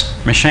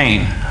 megahertz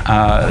machine,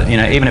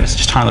 even if it's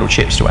just tiny little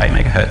chips to 8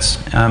 megahertz,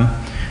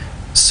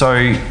 so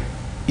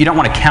you don't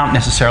want to count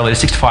necessarily to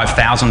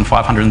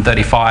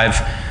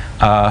 65,535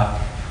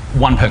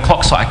 one per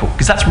clock cycle,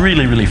 because that's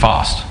really, really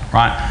fast,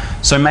 right?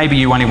 So maybe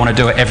you only want to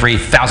do it every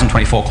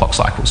 1,024 clock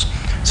cycles.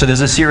 So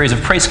there's a series of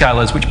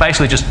prescalers which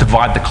basically just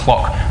divide the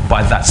clock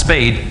by that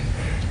speed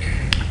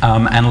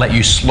and let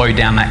you slow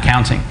down that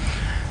counting.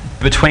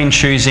 Between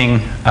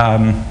choosing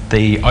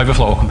the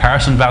overflow or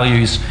comparison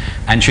values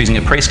and choosing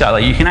a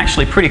prescaler, you can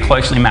actually pretty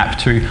closely map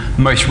to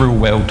most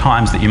real-world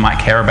times that you might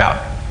care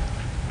about.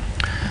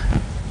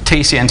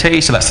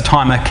 TCNT, so that's the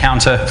timer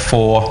counter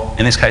for,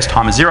 in this case,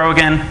 timer 0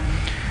 again.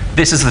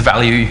 This is the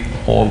value,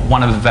 or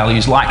one of the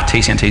values like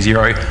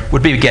TCNT0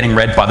 would be getting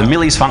read by the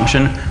millis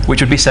function,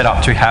 which would be set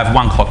up to have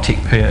 1 clock tick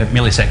per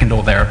millisecond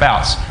or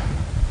thereabouts.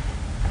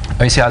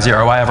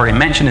 OCR0A, I've already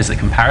mentioned, is the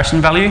comparison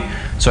value.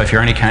 So if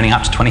you're only counting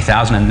up to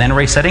 20,000 and then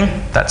resetting,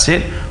 that's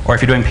it. Or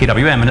if you're doing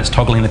PWM and it's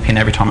toggling the pin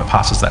every time it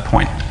passes that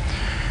point.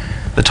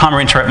 The timer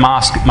interrupt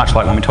mask, much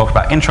like when we talked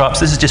about interrupts,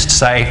 this is just to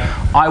say,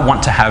 I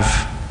want to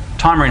have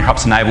timer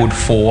interrupts enabled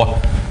for,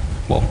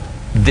 well,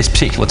 this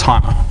particular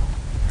timer.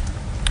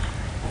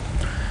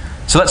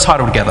 So let's tie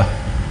it all together.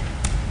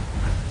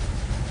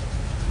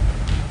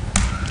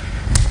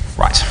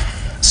 Right,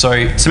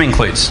 so some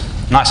includes,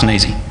 nice and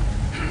easy.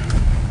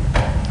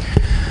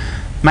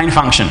 Main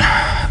function.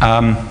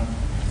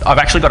 I've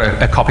actually got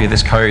a copy of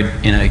this code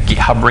in a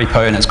GitHub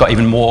repo, and it's got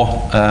even more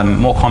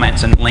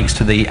comments and links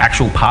to the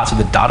actual parts of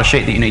the data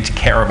sheet that you need to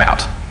care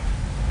about.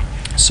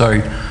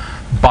 So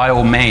by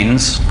all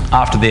means,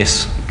 after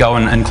this, go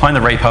and clone the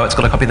repo. It's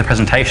got a copy of the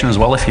presentation as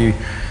well if you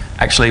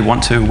actually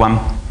want to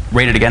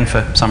read it again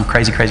for some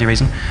crazy, crazy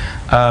reason.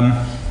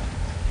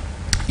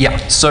 Yeah,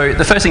 so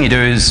the first thing you do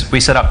is we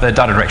set up the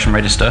data direction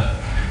register,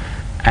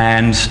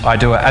 and I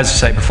do it, as I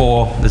said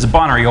before, there's a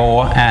binary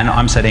OR, and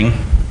I'm setting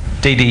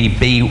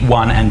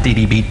DDB1 and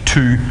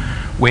DDB2,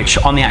 which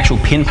on the actual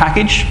pin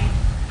package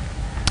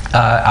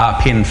are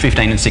pin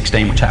 15 and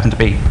 16, which happen to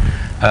be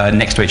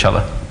next to each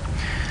other.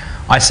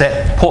 I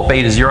set port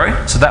B to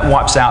 0, so that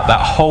wipes out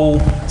that whole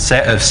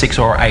set of 6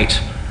 or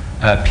 8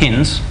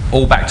 pins,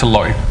 all back to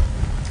low.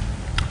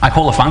 I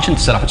call a function to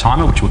set up a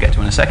timer, which we'll get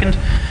to in a second,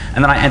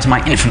 and then I enter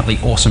my infinitely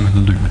awesome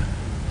loop.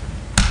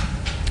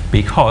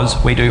 Because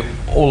we do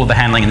all of the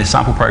handling in this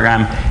sample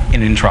program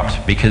in an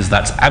interrupt, because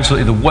that's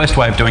absolutely the worst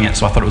way of doing it,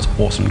 so I thought it was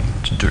awesome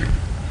to do.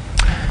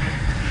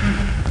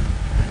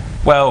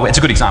 Well, it's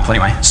a good example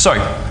anyway. So,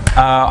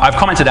 I've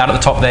commented out at the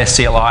top there,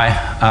 CLI.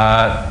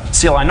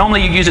 CLI,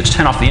 normally you use it to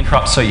turn off the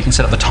interrupts so you can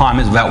set up the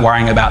timers without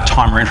worrying about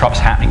timer interrupts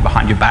happening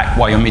behind your back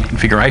while you're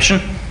mid-configuration.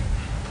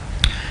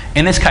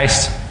 In this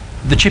case,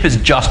 the chip is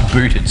just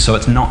booted, so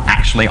it's not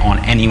actually on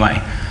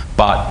anyway,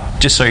 but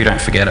just so you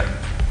don't forget it.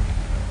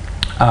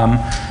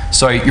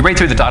 So you read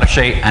through the data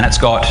sheet and it's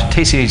got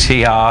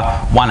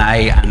TCTR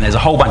 1A, and there's a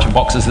whole bunch of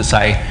boxes that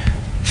say,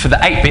 for the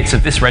 8 bits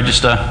of this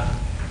register,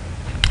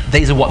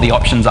 these are what the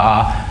options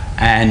are,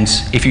 and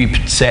if you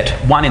set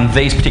 1 in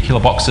these particular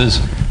boxes,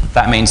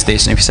 that means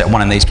this, and if you set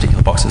 1 in these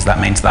particular boxes,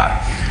 that means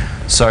that.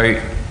 So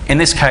in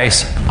this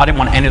case, I didn't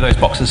want any of those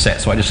boxes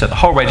set, so I just set the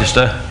whole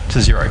register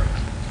to 0.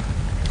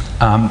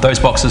 Those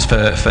boxes for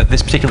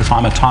this particular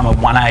timer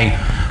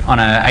 1A on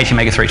a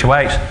ATmega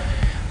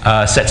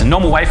 328, sets a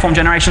normal waveform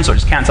generation, so it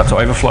just counts up to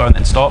overflow and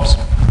then stops.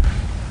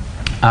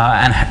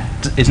 And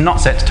is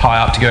not set to tie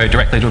up to go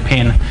directly to a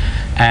pin.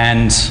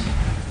 And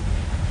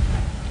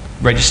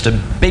register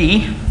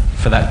B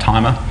for that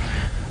timer,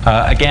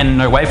 again,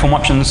 no waveform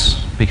options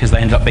because they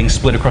ended up being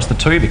split across the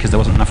 2 because there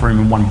wasn't enough room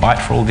in 1 byte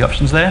for all the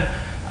options there.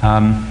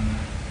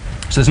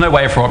 So there's no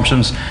waveform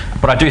options,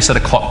 but I do set a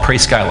clock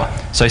prescaler.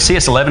 So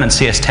CS11 and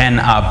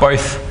CS10 are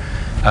both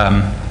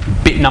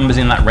bit numbers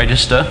in that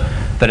register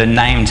that are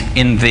named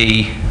in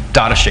the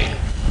data sheet.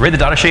 Read the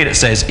data sheet, it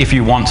says if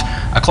you want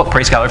a clock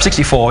prescaler of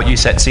 64, you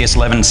set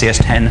CS11 and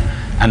CS10,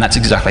 and that's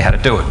exactly how to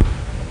do it.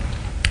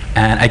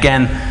 And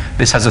again,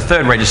 this has a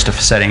 3rd register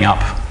for setting up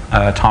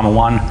timer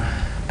 1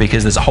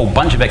 because there's a whole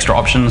bunch of extra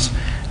options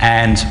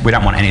and we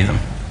don't want any of them.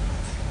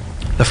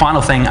 The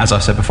final thing, as I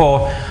said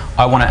before,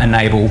 I want to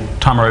enable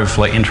timer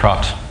overflow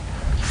interrupt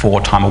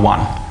for timer 1.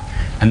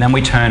 And then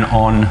we turn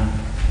on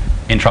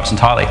interrupts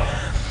entirely.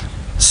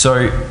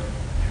 So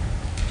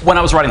when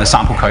I was writing the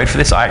sample code for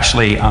this, I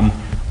actually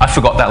I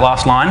forgot that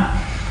last line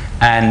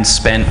and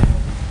spent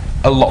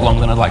a lot longer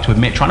than I'd like to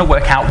admit trying to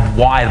work out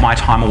why my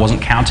timer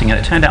wasn't counting, and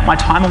it turned out my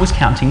timer was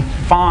counting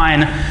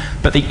fine,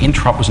 but the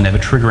interrupt was never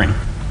triggering.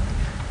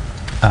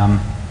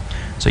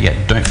 So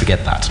yeah, don't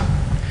forget that.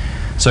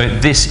 So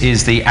this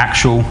is the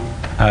actual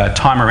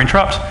timer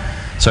interrupt.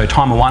 So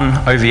timer 1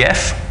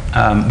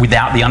 OVF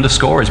without the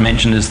underscore is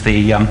mentioned as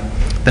the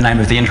name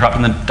of the interrupt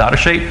in the data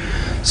sheet.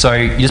 So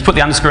you just put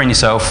the underscore in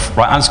yourself,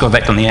 write underscore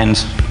vec on the end,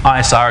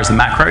 ISR is the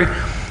macro.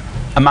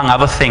 Among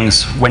other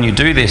things, when you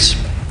do this,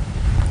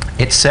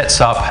 it sets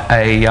up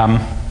a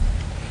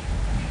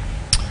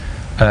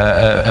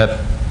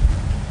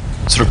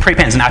sort of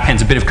prepends and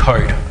appends a bit of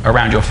code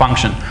around your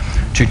function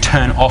to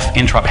turn off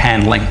interrupt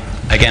handling,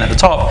 again at the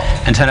top,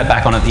 and turn it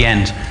back on at the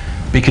end,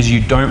 because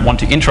you don't want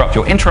to interrupt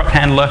your interrupt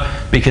handler,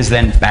 because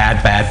then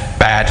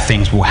bad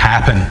things will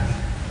happen.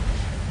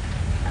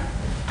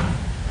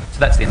 So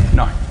that's the end.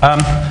 No.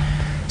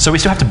 So we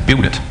still have to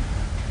build it.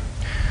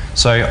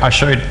 So I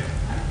showed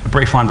a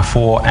brief line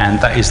before, and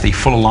that is the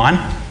fuller line.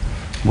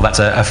 Well, that's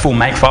a full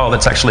make file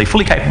that's actually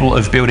fully capable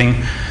of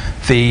building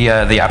the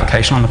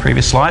application on the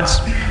previous slides.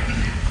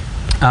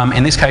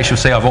 In this case, you'll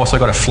see I've also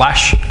got a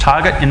flash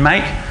target in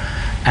make,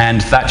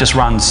 and that just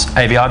runs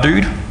AVR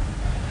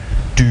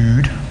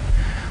dude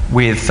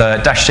with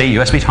 -C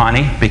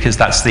USB-tiny, because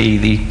that's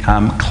the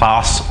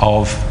class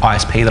of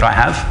ISP that I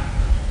have.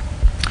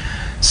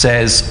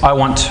 Says I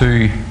want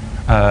to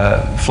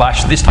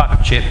flash this type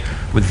of chip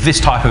with this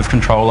type of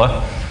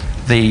controller.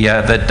 The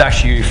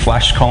 -U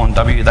flash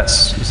 :W,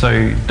 that's, so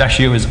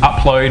 -U is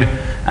upload,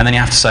 and then you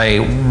have to say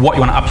what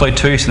you want to upload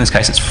to. So in this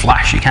case it's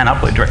flash, you can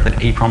upload directly to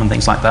EEPROM and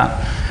things like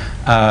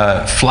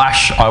that.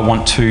 Flash, I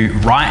want to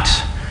write,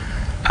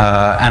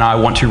 and I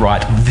want to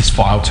write this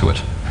file to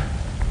it.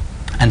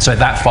 And so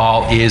that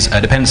file is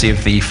a dependency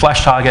of the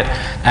flash target,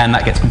 and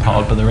that gets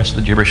compiled by the rest of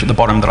the gibberish at the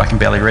bottom that I can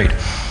barely read.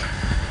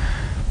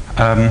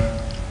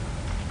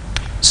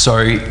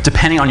 So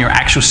depending on your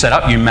actual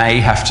setup, you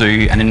may have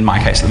to, and in my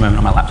case at the moment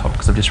on my laptop,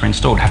 because I've just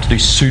reinstalled, have to do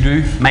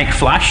sudo make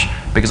flash,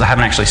 because I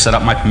haven't actually set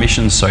up my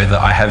permissions so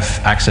that I have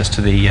access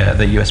to the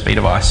USB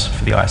device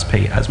for the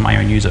ISP as my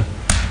own user.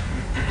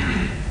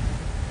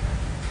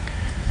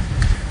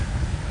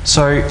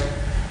 So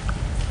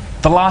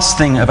the last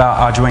thing about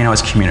Arduino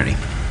is community.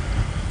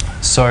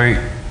 So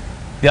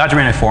the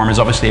Arduino forum is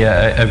obviously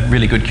a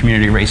really good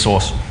community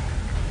resource,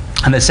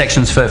 and there's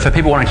sections for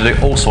people wanting to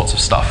do all sorts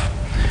of stuff.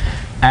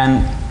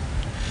 And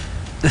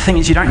the thing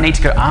is, you don't need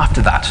to go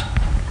after that,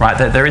 right?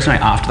 There is no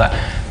after that.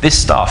 This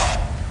stuff,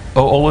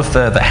 all of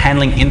the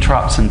handling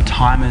interrupts and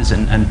timers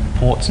and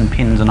ports and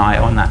pins and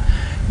I/O and that,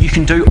 you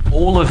can do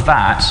all of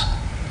that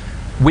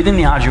within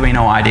the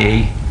Arduino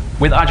IDE,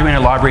 with Arduino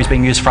libraries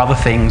being used for other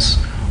things,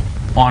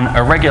 on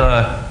a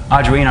regular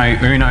Arduino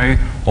Uno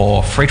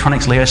or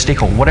Freetronics Leo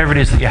stick or whatever it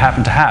is that you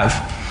happen to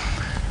have.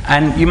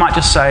 And you might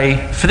just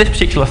say, for this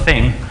particular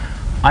thing,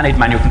 I need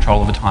manual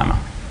control of a timer.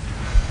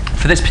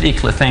 For this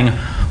particular thing,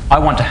 I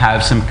want to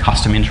have some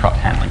custom interrupt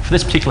handling. For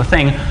this particular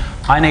thing,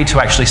 I need to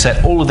actually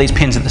set all of these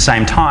pins at the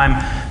same time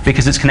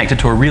because it's connected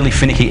to a really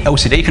finicky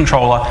LCD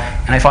controller,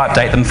 and if I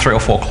update them 3 or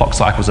 4 clock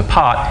cycles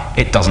apart,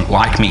 it doesn't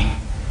like me.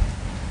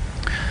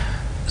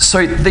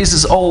 So this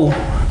is all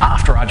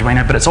after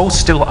Arduino, but it's all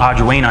still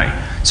Arduino.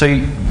 So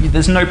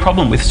there's no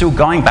problem with still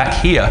going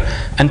back here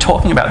and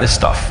talking about this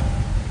stuff.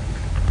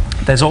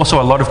 There's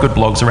also a lot of good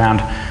blogs around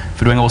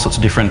for doing all sorts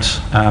of different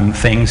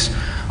things,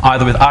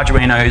 either with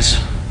Arduinos,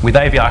 with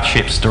AVR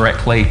chips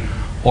directly,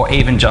 or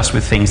even just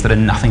with things that are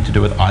nothing to do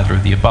with either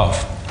of the above.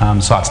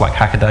 Sites like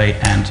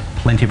Hackaday and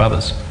plenty of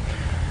others.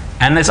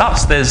 And there's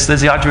us, there's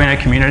the Arduino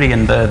community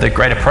and the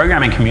greater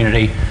programming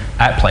community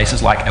at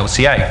places like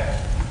LCA,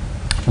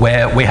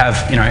 where we have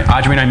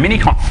Arduino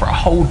Mini-Conf for a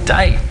whole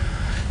day.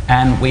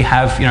 And we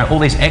have all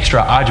these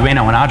extra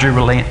Arduino and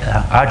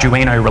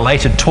Arduino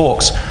related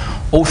talks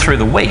all through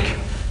the week,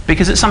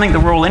 because it's something that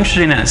we're all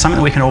interested in and it's something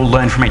that we can all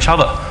learn from each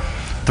other.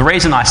 The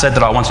reason I said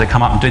that I wanted to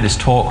come up and do this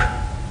talk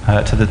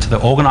to the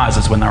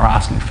organisers when they were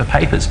asking for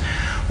papers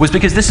was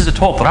because this is a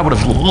talk that I would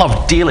have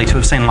loved dearly to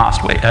have seen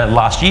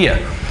last year.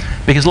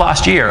 Because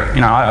last year,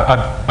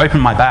 I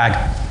opened my bag,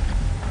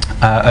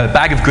 a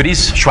bag of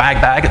goodies,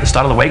 swag bag at the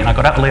start of the week, and I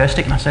got out the Leo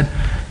stick and I said,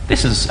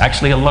 this is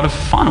actually a lot of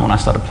fun when I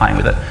started playing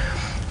with it.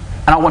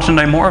 And I wanted to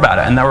know more about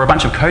it, and there were a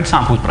bunch of code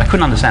samples, but I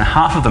couldn't understand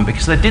half of them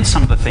because they did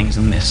some of the things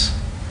in this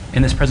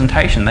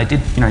presentation. They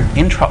did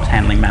interrupt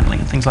handling,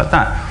 and things like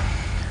that.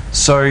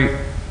 So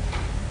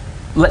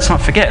let's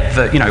not forget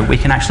that we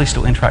can actually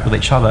still interact with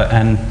each other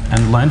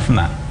and learn from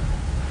that.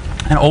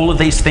 And all of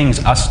these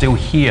things are still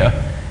here,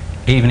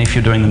 even if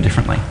you're doing them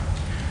differently.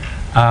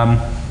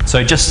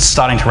 So just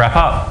starting to wrap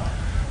up,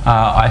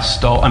 I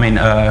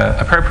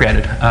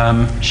appropriated,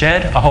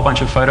 shared a whole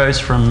bunch of photos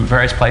from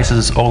various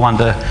places, all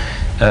under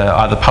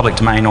either public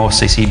domain or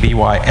CC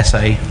BY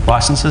SA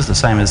licenses, the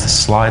same as the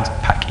slide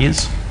pack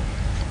is.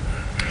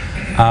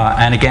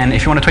 And again,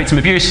 if you want to tweet some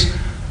abuse,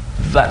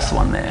 that's the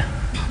one there.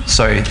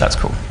 So that's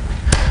cool.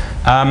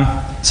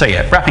 So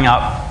yeah, wrapping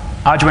up,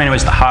 Arduino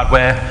is the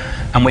hardware,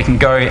 and we can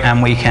go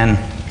and we can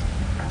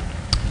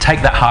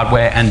take that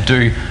hardware and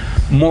do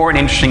more and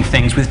interesting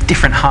things with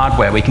different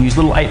hardware. We can use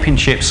little 8-pin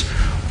chips,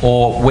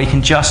 or we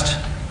can just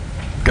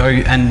go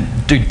and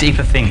do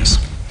deeper things.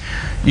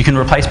 You can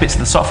replace bits of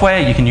the software,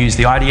 you can use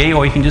the IDE,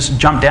 or you can just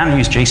jump down and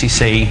use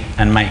GCC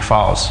and make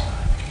files.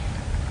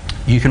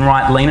 You can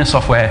write leaner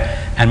software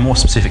and more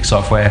specific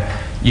software.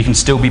 You can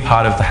still be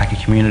part of the hacker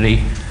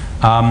community.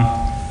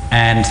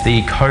 And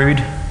the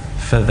code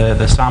for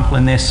the sample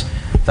in this,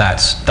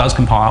 that does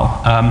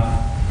compile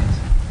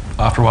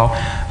after a while.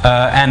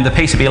 And the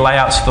PCB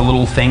layouts for the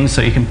little things,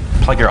 so you can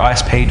plug your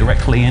ISP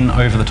directly in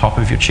over the top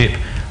of your chip,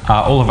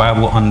 all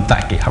available on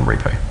that GitHub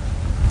repo.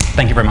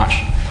 Thank you very much.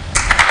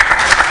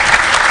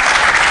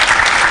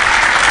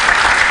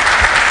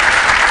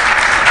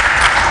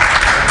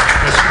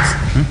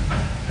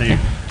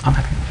 I'm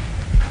happy.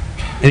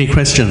 Any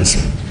questions?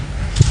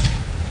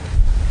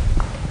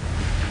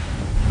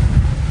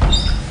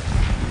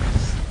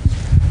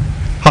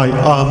 Hi,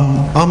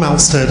 I'm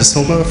Alistair De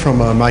Silva from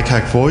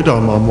MakeHack Void.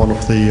 I'm one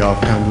of the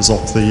founders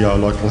of the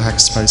local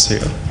hackspace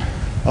here.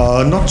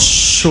 Not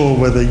sure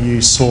whether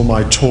you saw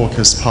my talk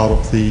as part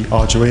of the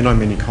Arduino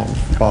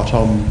Mini-Conf, but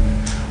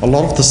a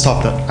lot of the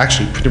stuff that,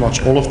 actually pretty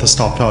much all of the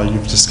stuff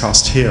you've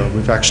discussed here,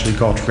 we've actually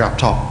got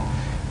wrapped up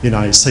in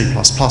a C++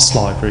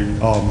 library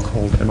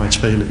called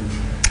MHBlib.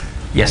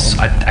 Yes,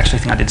 I actually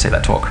think I did see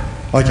that talk.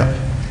 Okay.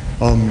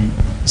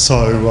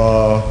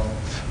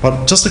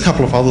 But just a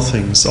couple of other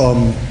things.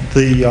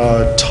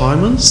 The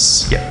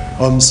timers.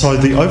 Yeah. So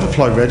the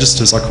overflow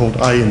registers are called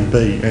A and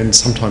B and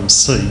sometimes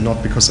C,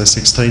 not because they're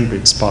 16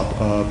 bits, but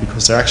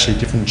because they're actually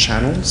different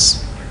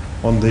channels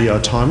on the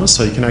timer.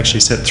 So you can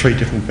actually set 3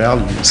 different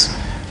values.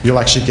 You'll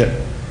actually get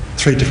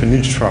 3 different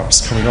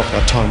interrupts coming off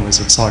that timer as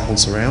it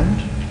cycles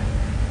around.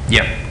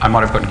 Yep, I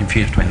might have gotten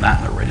confused between that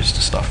and the register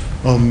stuff.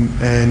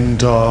 And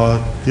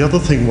the other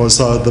thing was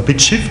the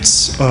bit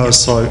shifts.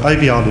 So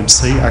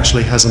AVR-libc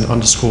actually has an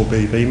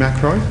 _BB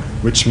macro,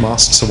 which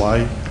masks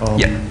away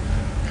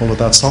all of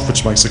that stuff,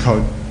 which makes the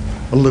code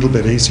a little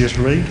bit easier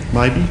to read,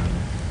 maybe.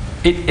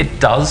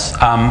 It does.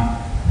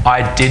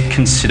 I did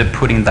consider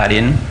putting that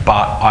in,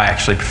 but I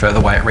actually prefer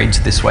the way it reads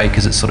this way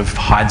because it sort of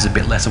hides a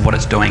bit less of what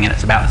it's doing, and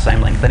it's about the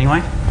same length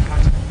anyway.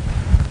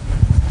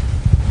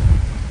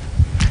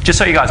 Just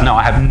so you guys know,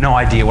 I have no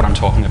idea what I'm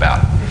talking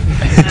about.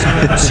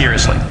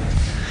 Seriously.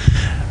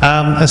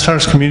 As far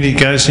as community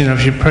goes,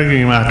 if you're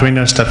programming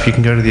Arduino stuff, you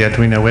can go to the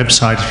Arduino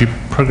website. If you're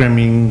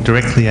programming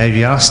directly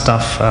AVR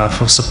stuff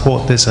for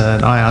support, there's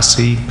an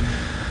IRC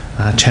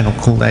channel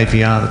called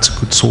AVR that's a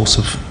good source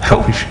of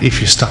help if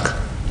you're stuck.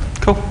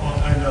 Cool.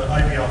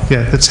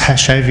 Yeah, that's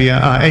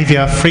 #AVR.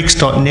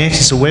 AVRfreaks.net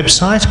is a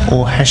website,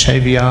 or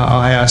 #AVR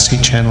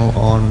IRC channel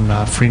on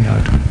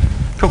Freenode.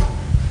 Cool.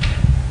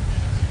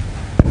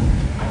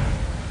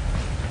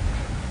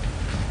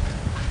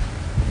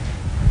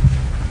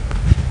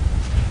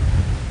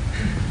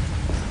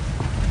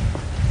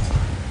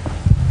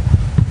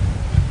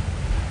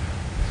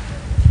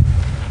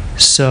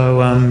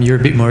 So you're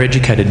a bit more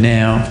educated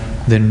now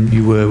than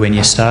you were when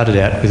you started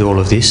out with all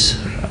of this.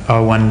 I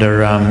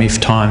wonder if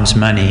time's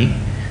money,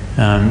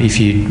 if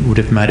you would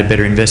have made a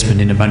better investment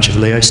in a bunch of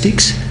Leo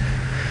sticks?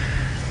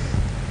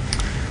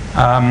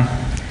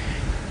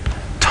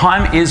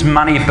 time is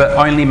money, but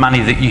only money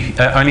that you,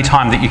 only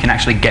time that you can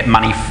actually get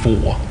money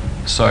for.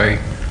 So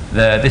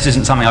this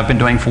isn't something I've been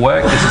doing for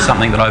work. This is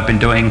something that I've been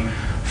doing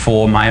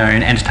for my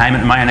own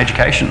entertainment and my own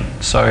education.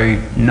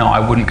 So no, I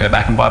wouldn't go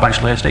back and buy a bunch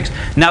of Lego sticks.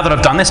 Now that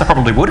I've done this, I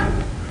probably would.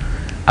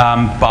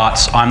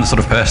 But I'm the sort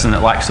of person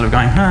that likes sort of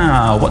going,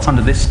 what's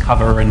under this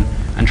cover, and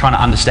trying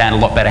to understand a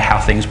lot better how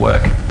things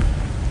work.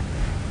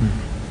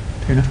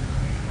 Fair enough.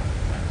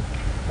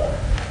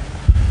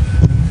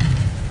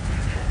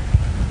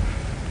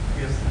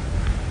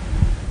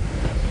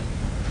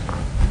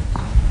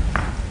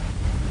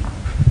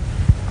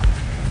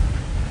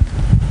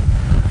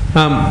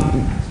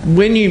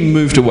 When you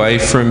moved away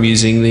from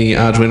using the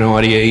Arduino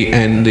IDE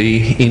and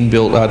the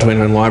inbuilt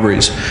Arduino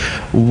libraries,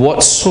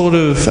 what sort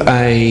of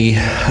a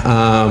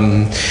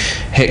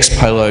hex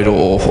payload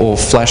or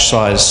flash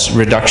size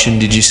reduction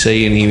did you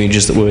see in the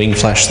images that were being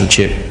flashed to the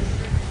chip?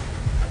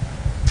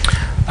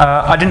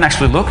 I didn't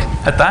actually look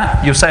at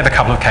that. You'll save a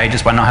couple of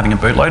kgs by not having a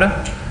bootloader.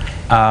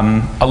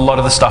 A lot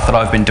of the stuff that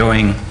I've been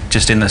doing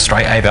just in the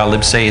straight AVR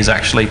libc is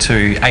actually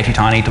to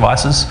ATtiny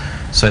devices,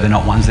 so they're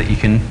not ones that you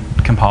can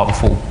compile the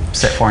full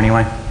set for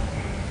anyway.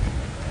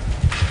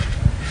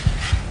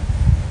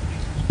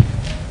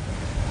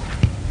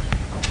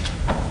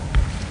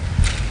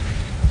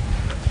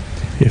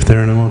 If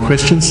there are no more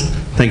questions,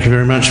 thank you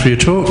very much for your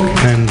talk,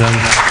 and I'd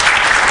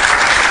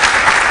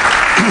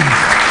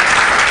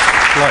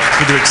like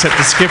you to accept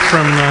this gift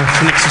from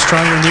Linux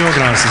Australia and the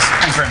organisers.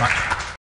 Thanks very much.